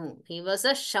Vishnu. He was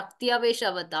a Shakti-avesh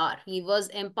avatar. He was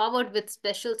empowered with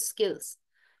special skills.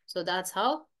 So that's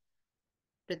how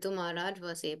Prithu Maharaj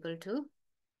was able to.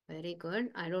 Very good.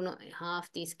 I don't know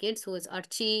half these kids who is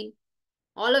Archie.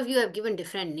 All of you have given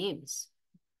different names.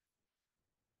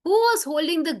 Who was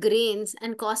holding the grains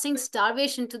and causing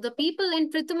starvation to the people in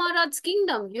Prithu Maharaj's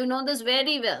kingdom? You know this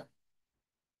very well.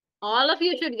 All of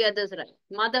you should get this right.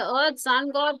 Mother Earth, Sun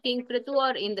God, King Prithu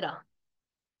or Indra?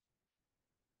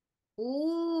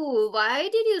 Ooh, why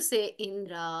did you say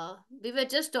Indra? We were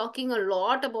just talking a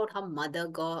lot about how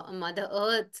Mother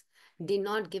Earth did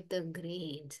not give the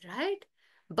grains, right?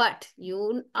 But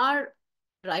you are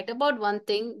right about one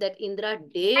thing that Indra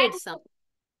did something.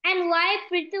 And why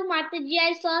Prithu Mataji?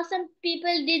 I saw some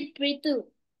people did Prithu.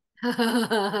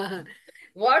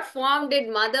 What form did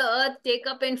Mother Earth take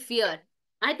up in fear?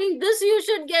 I think this you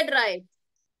should get right.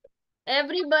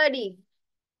 Everybody.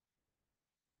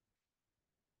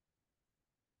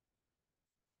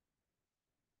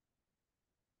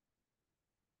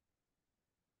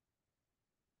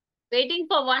 Waiting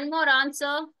for one more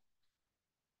answer.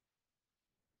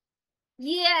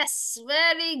 Yes,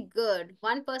 very good.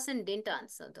 One person didn't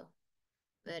answer though.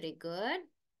 Very good.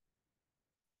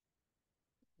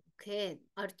 Okay,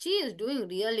 Archie is doing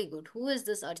really good. Who is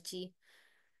this Archie?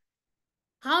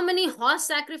 How many horse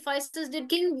sacrifices did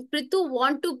King Prithu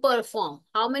want to perform?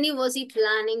 How many was he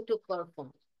planning to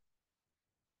perform?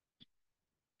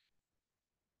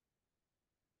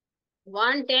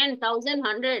 1, 10, 1,000,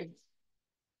 100.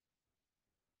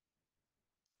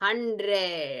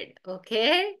 100.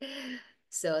 Okay.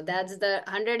 So that's the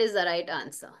 100 is the right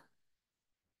answer.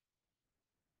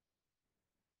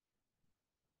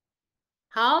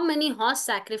 How many horse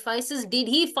sacrifices did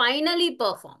he finally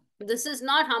perform? This is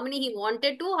not how many he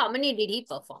wanted to, how many did he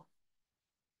perform?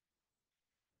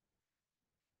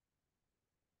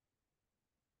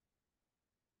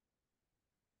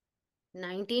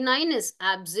 "99" is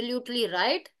absolutely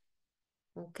right.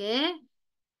 Okay.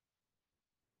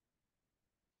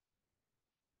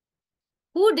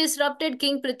 Who disrupted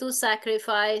King Prithu's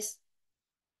sacrifice?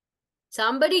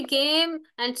 Somebody came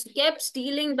and kept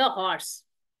stealing the horse.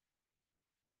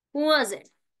 Who was it?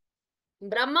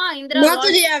 Brahma, Indra, Lord.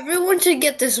 Mataji, everyone should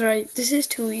get this right. This is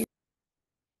too easy.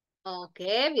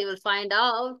 Okay, we will find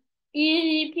out.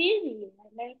 Easy peasy.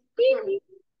 Easy.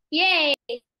 Yay!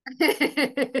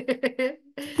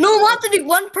 No, Mataji,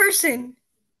 one person.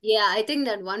 Yeah, I think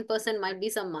that one person might be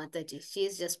some Mataji. She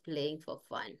is just playing for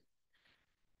fun.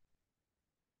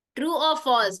 True or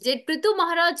false? Did Prithu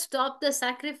Maharaj stop the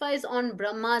sacrifice on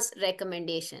Brahma's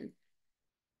recommendation?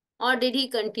 Or did he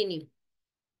continue?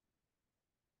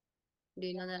 Do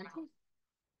you know that? Huh?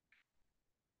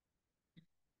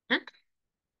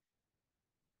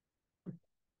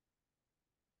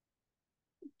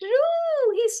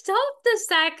 True, he stopped the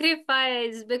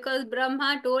sacrifice because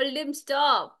Brahma told him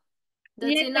stop.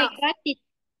 That's Yes, I enough. got it.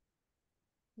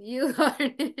 You got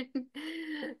it.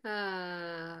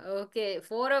 Okay,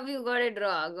 4 of you got it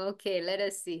wrong. Okay, let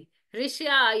us see.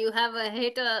 Rishya, you have a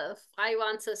hit a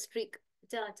 5-answer streak.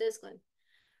 Just go.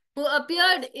 Who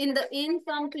appeared in the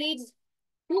incomplete?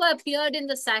 Who appeared in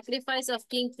the sacrifice of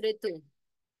King Prithu?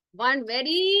 One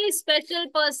very special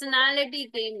personality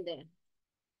came there.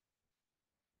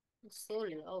 It's so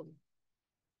loud.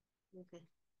 Okay.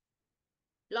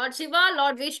 Lord Shiva,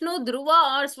 Lord Vishnu,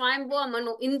 Dhruva, or Swayambhu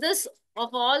Manu. In this,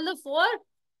 of all the 4,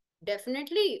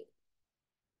 definitely.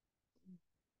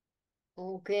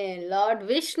 Okay, Lord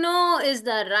Vishnu is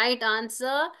the right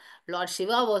answer. Lord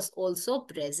Shiva was also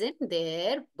present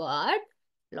there, but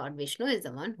Lord Vishnu is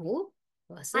the one who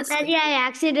was the Mataji, I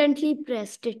accidentally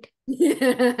pressed it.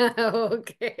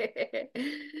 Okay.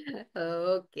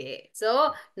 Okay.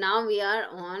 So now we are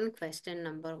on question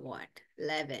number what?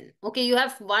 11. Okay, you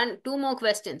have 2 more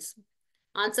questions.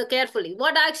 Answer carefully.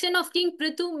 What action of King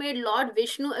Prithu made Lord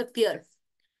Vishnu appear?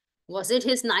 Was it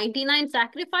his 99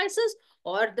 sacrifices,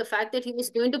 or the fact that he was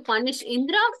going to punish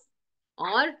Indra,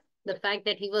 or the fact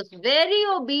that he was very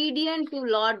obedient to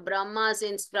Lord Brahma's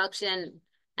instruction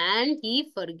and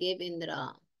he forgave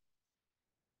Indra?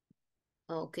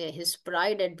 Okay, his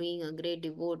pride at being a great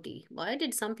devotee. Why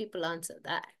did some people answer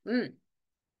that?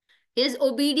 His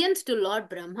obedience to Lord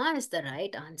Brahma is the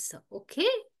right answer. Okay.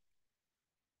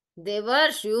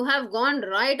 Devarsh, you have gone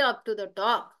right up to the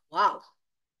top. Wow.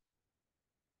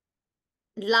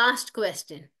 Last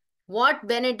question. What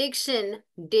benediction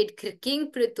did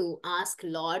King Prithu ask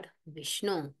Lord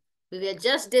Vishnu? We were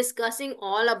just discussing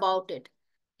all about it.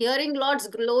 Hearing Lord's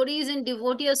glories in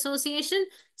devotee association,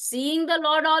 seeing the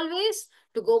Lord always,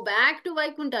 to go back to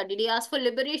Vaikuntha. Did he ask for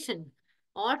liberation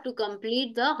or to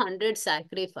complete the 100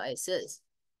 sacrifices?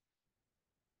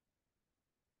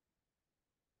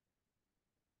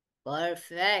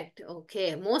 Perfect.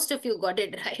 Okay, most of you got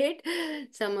it right.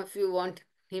 Some of you want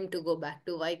him to go back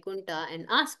to Vaikuntha and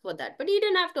ask for that, but he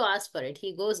didn't have to ask for it.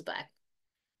 He goes back.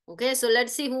 Okay, so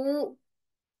let's see who.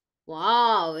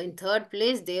 Wow, in 3rd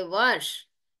place, Devarsh.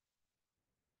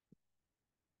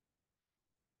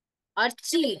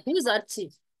 Archie. Who's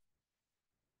Archie?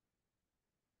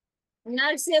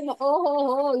 Narsimha.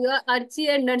 Oh, you are Archie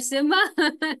and Narsimha.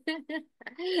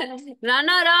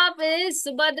 Runner-up is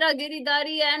Subhadra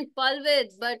Giridhari and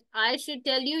Palvit, but I should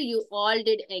tell you, you all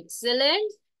did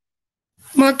excellent.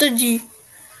 Mataji,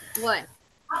 What?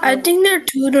 I think there are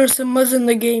 2 Narasimhas in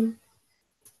the game.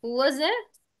 Who was there?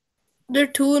 There are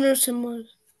 2 Narasimhas.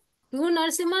 2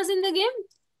 Narsimhas in the game?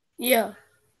 Yeah.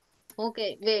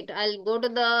 Okay, wait. I'll go to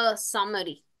the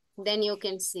summary. Then you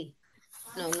can see.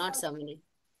 No, not summary.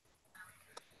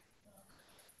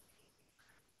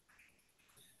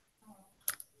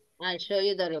 I'll show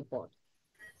you the report.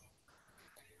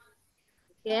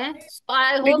 Okay. So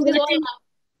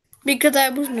Because I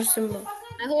was Narasimha.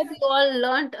 I hope you all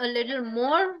learned a little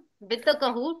more with the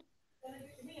Kahoot.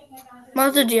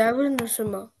 Mataji, I was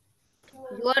Narasimha.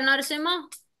 You are Narsimha?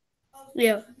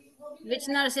 Yeah. Which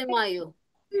Narsimha are you?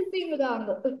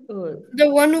 The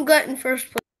one who got in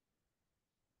first place.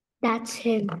 That's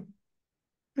him.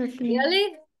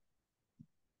 Really?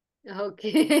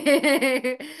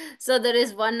 Okay. So there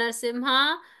is one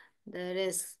Narsimha. There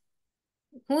is,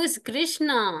 who is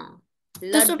Krishna? The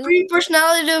Laddu. Supreme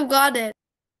Personality of Godhead.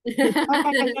 We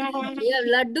have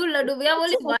Laddu. We have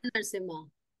only one Narsimha.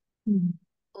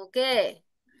 Okay.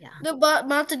 Yeah. The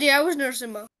Mataji, I was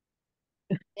Narasimha.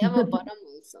 We have a Param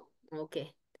also.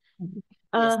 Okay.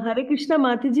 Yes. Hare Krishna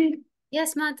Mataji.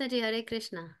 Yes, Mataji, Hare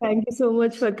Krishna. Thank you so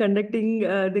much for conducting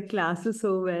the classes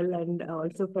so well and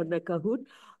also for the Kahoot.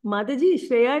 Mataji,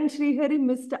 Shreya and Srihari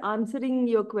missed answering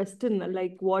your question.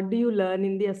 Like, what do you learn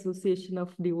in the Association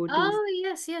of Devotees? Oh,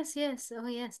 yes, yes, yes. Oh,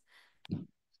 yes.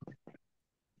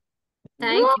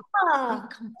 Thank you.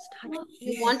 Come, start.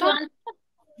 You want to answer?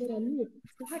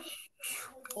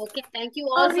 Okay, thank you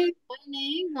all for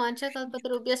joining. Mancha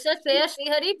Kalpatarubhyasya. Shreya,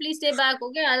 Srihari, please stay back.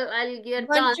 Okay, I'll get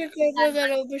the answer. Srila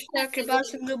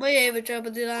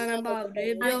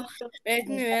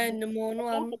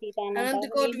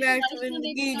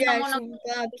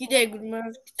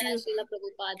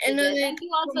Prabhupada ki jai. Thank you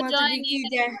all for joining.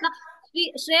 Now,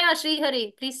 Shreya, Srihari,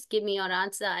 please give me your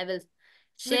answer. I will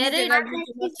share it.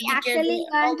 We actually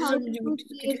learned how to do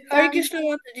Hare kirtan. Krishna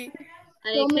Mataji.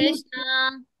 Hare So many.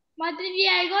 Krishna. Mataji,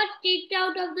 I got kicked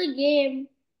out of the game.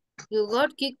 You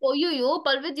got kicked. Oh, you,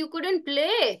 Palvit, you couldn't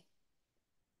play.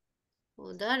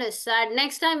 Oh, that is sad.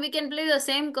 Next time we can play the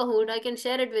same Kahoot. I can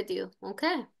share it with you.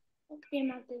 Okay? Okay,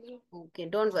 Mataji. Okay,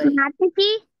 don't worry.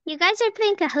 Mataji, you guys are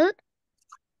playing Kahoot?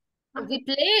 We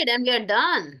played and we are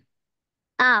done.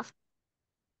 Oh.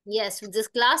 Yes, this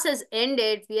class has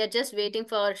ended. We are just waiting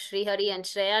for Srihari and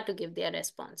Shreya to give their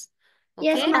response.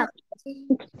 Yes, Okay? Mataji.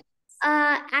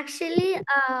 Actually,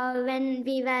 when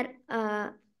we were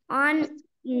on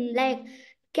like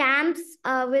camps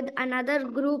with another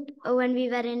group when we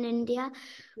were in India,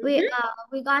 we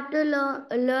got to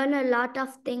learn a lot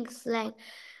of things like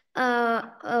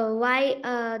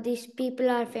why these people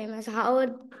are famous, how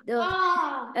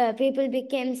the people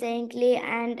became saintly,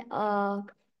 and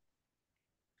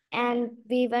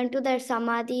we went to their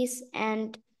samadhis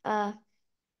and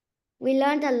we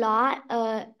learned a lot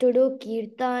to do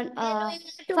kirtan.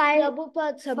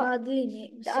 Prabhupada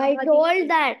Samadhi. I told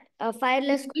that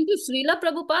fireless Going to Srila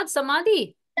Prabhupada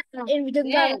Samadhi. in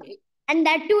Yeah. and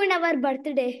that too in our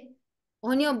birthday.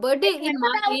 On your birthday in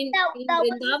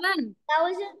Vrindavan. That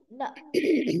was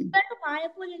in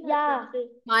Mayapur in yeah.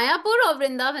 Mayapur or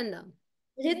Vrindavan?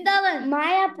 Vrindavan.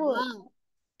 Mayapur. Wow.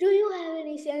 Do you have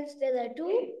any sense to that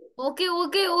too? Okay.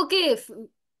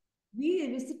 We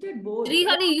visited both.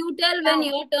 Srihari, you tell when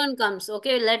your turn comes.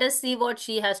 Okay, let us see what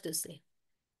she has to say.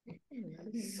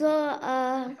 So,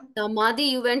 Samadhi,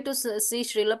 you went to see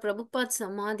Srila Prabhupada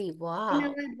Samadhi. in Wow.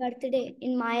 our birthday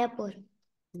in Mayapur.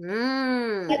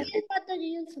 Hmm.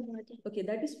 Okay,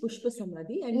 that is Pushpa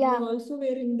Samadhi, and Yeah. you also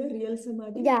were in the real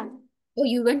Samadhi. Yeah. Oh,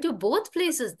 you went to both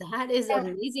places. That is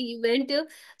amazing. You went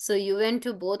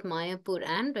to both Mayapur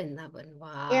and Vrindavan.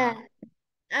 Wow. Yeah.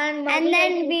 And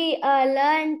then we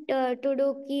learned to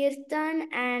do kirtan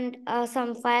and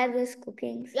some fireless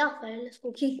cooking. Yeah, fireless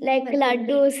cooking. Like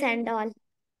laddus and all.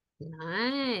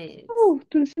 Nice.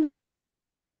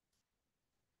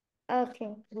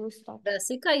 Okay, we'll stop.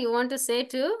 Rasika, you want to say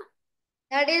too?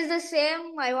 That is the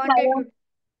same I wanted to.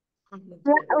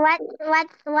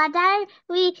 What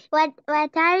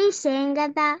are we saying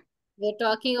about? We're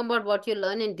talking about what you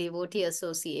learn in devotee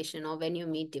association or when you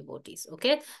meet devotees.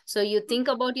 Okay. So you think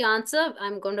about your answer.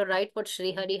 I'm going to write what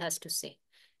Srihari has to say.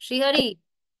 Srihari,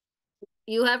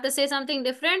 you have to say something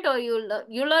different or you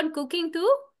learn cooking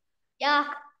too? Yeah.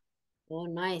 Oh,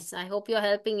 nice. I hope you're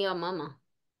helping your mama.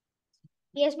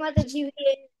 Yes, Mataji,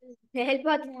 we help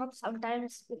our mom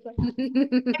sometimes. Because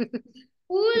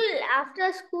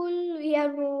after school, we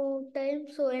have no time.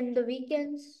 So in the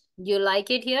weekends. You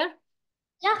like it here?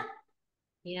 Yeah.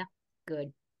 Yeah,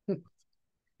 good.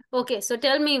 Okay, so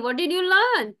tell me, what did you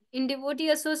learn in devotee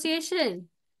association?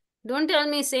 Don't tell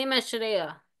me same as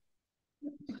Shreya.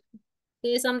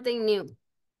 Say something new.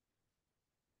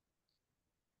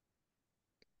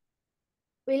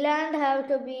 We learned how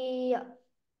to be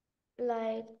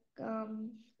like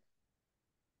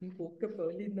We woke up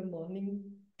early in the morning.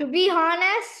 to be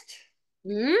honest.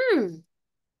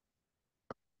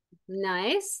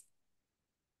 Nice.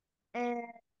 And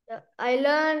I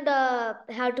learned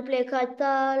how to play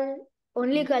Kathal,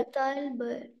 only Kathal,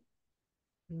 but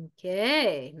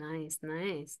Okay, nice.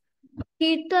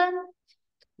 Kirtan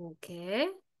Okay.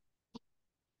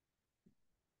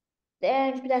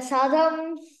 and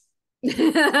Prasadam.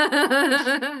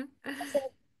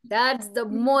 That's the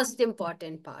most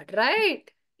important part,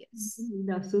 right? Yes. In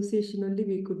the association only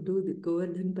we could do the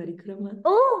Govardhan Parikrama.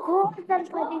 Oh, Govardhan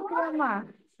Parikrama.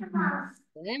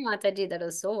 Hey, Mataji, that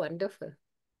was so wonderful.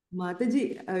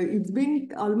 Mataji, it's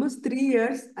been almost 3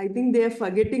 years. I think they are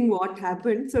forgetting what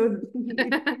happened. So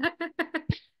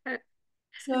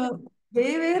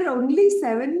They were only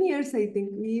 7 years, I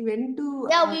think. We went to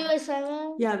we were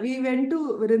 7. yeah, we went to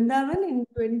Vrindavan in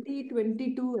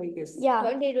 2022, I guess. Yeah.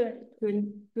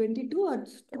 2020. 22 or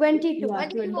 22. yeah,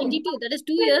 22. That is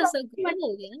 2 years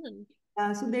ago.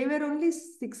 Yeah. So they were only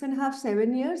 6.5,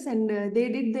 7 years, and they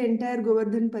did the entire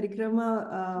Govardhan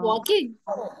Parikrama. Walking.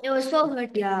 It was so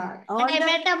hurting. Yeah,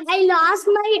 And I lost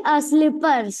my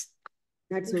slippers.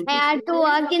 that's I okay. had to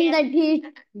walk in the heat.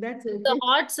 That's The okay.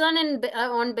 hot sun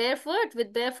on barefoot,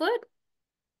 with barefoot.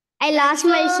 I lost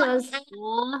my shoes.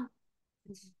 Ah,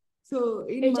 So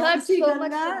in It hurts Mansi so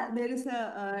much. Ganga, there is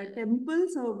a temple.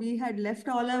 So we had left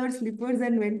all our slippers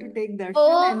and went to take darshan.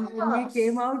 Oh. And when we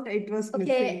came out, it was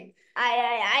missing. Okay.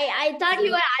 I thought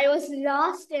I was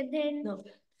lost and then No.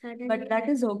 suddenly. But that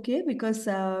is okay because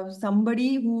somebody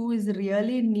who is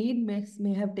really in need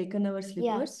may have taken our slippers.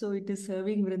 Yeah. So it is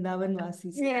serving Vrindavan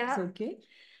Vasis. Yeah. It's okay.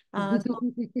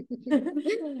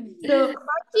 So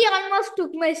Monkey almost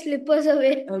took my slippers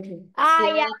away. okay.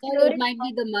 yeah, I thought it might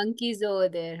be the monkeys over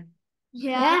there.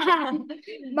 Yeah.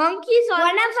 Monkeys.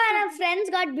 One of our friends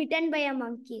got bitten by a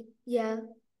monkey. Yeah.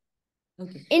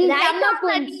 Okay. In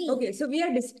Okay, so we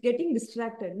are getting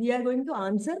distracted. We are going to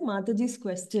answer Mataji's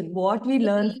question. What we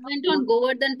learned. We went on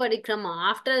Govardhan Parikrama.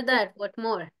 After that, what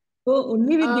more? So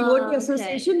only with devotee okay.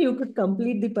 association you could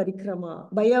complete the parikrama.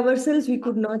 By ourselves we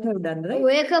could not have done, right?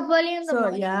 Wake up early in the So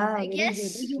morning. yeah, I very guess.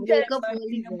 good. You Very woke up good.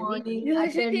 early, In the very morning,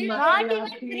 nice. attend Not even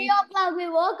Mangalarti. 3 o'clock. We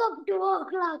woke up 2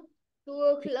 o'clock. 2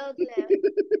 o'clock left.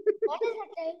 What is the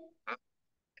time?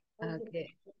 Okay.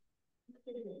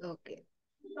 Okay.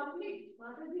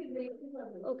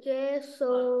 Okay, so.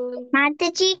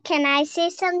 Mataji, can I say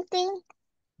something?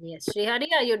 Yes. Srihari,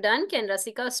 are you done? Can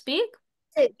Rasika speak?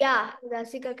 Yeah,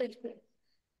 Rasika can speak.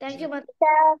 Thank you, Mata.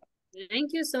 So,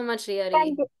 Thank you so much, from,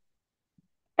 Srihari.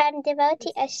 from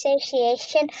Devotee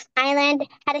Association, I learned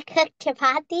how to cook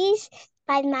chapatis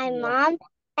by my Yeah. mom,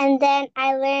 and then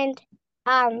I learned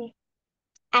how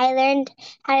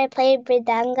to play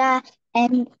bridanga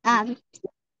and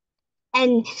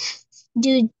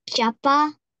do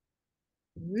japa.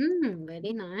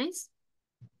 Very nice.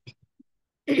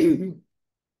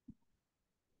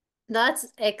 That's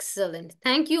excellent.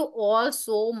 Thank you all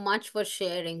so much for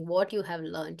sharing what you have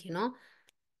learned,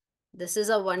 This is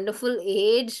a wonderful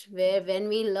age where when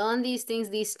we learn these things,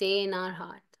 these stay in our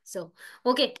heart. So,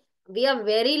 okay, we are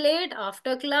very late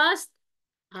after class.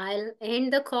 I'll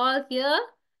end the call here.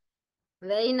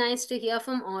 Very nice to hear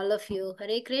from all of you.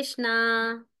 Hare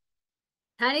Krishna.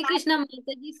 Hare Krishna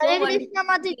Mataji. So Hare wonderful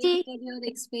Krishna, to hear Mataji. about your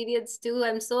experience too.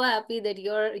 I'm so happy that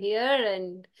you're here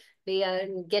and we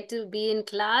get to be in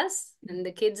class and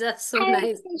the kids are so Hare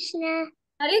nice. Krishna.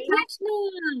 Hare Krishna.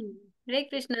 Hare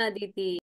Krishna, Aditi.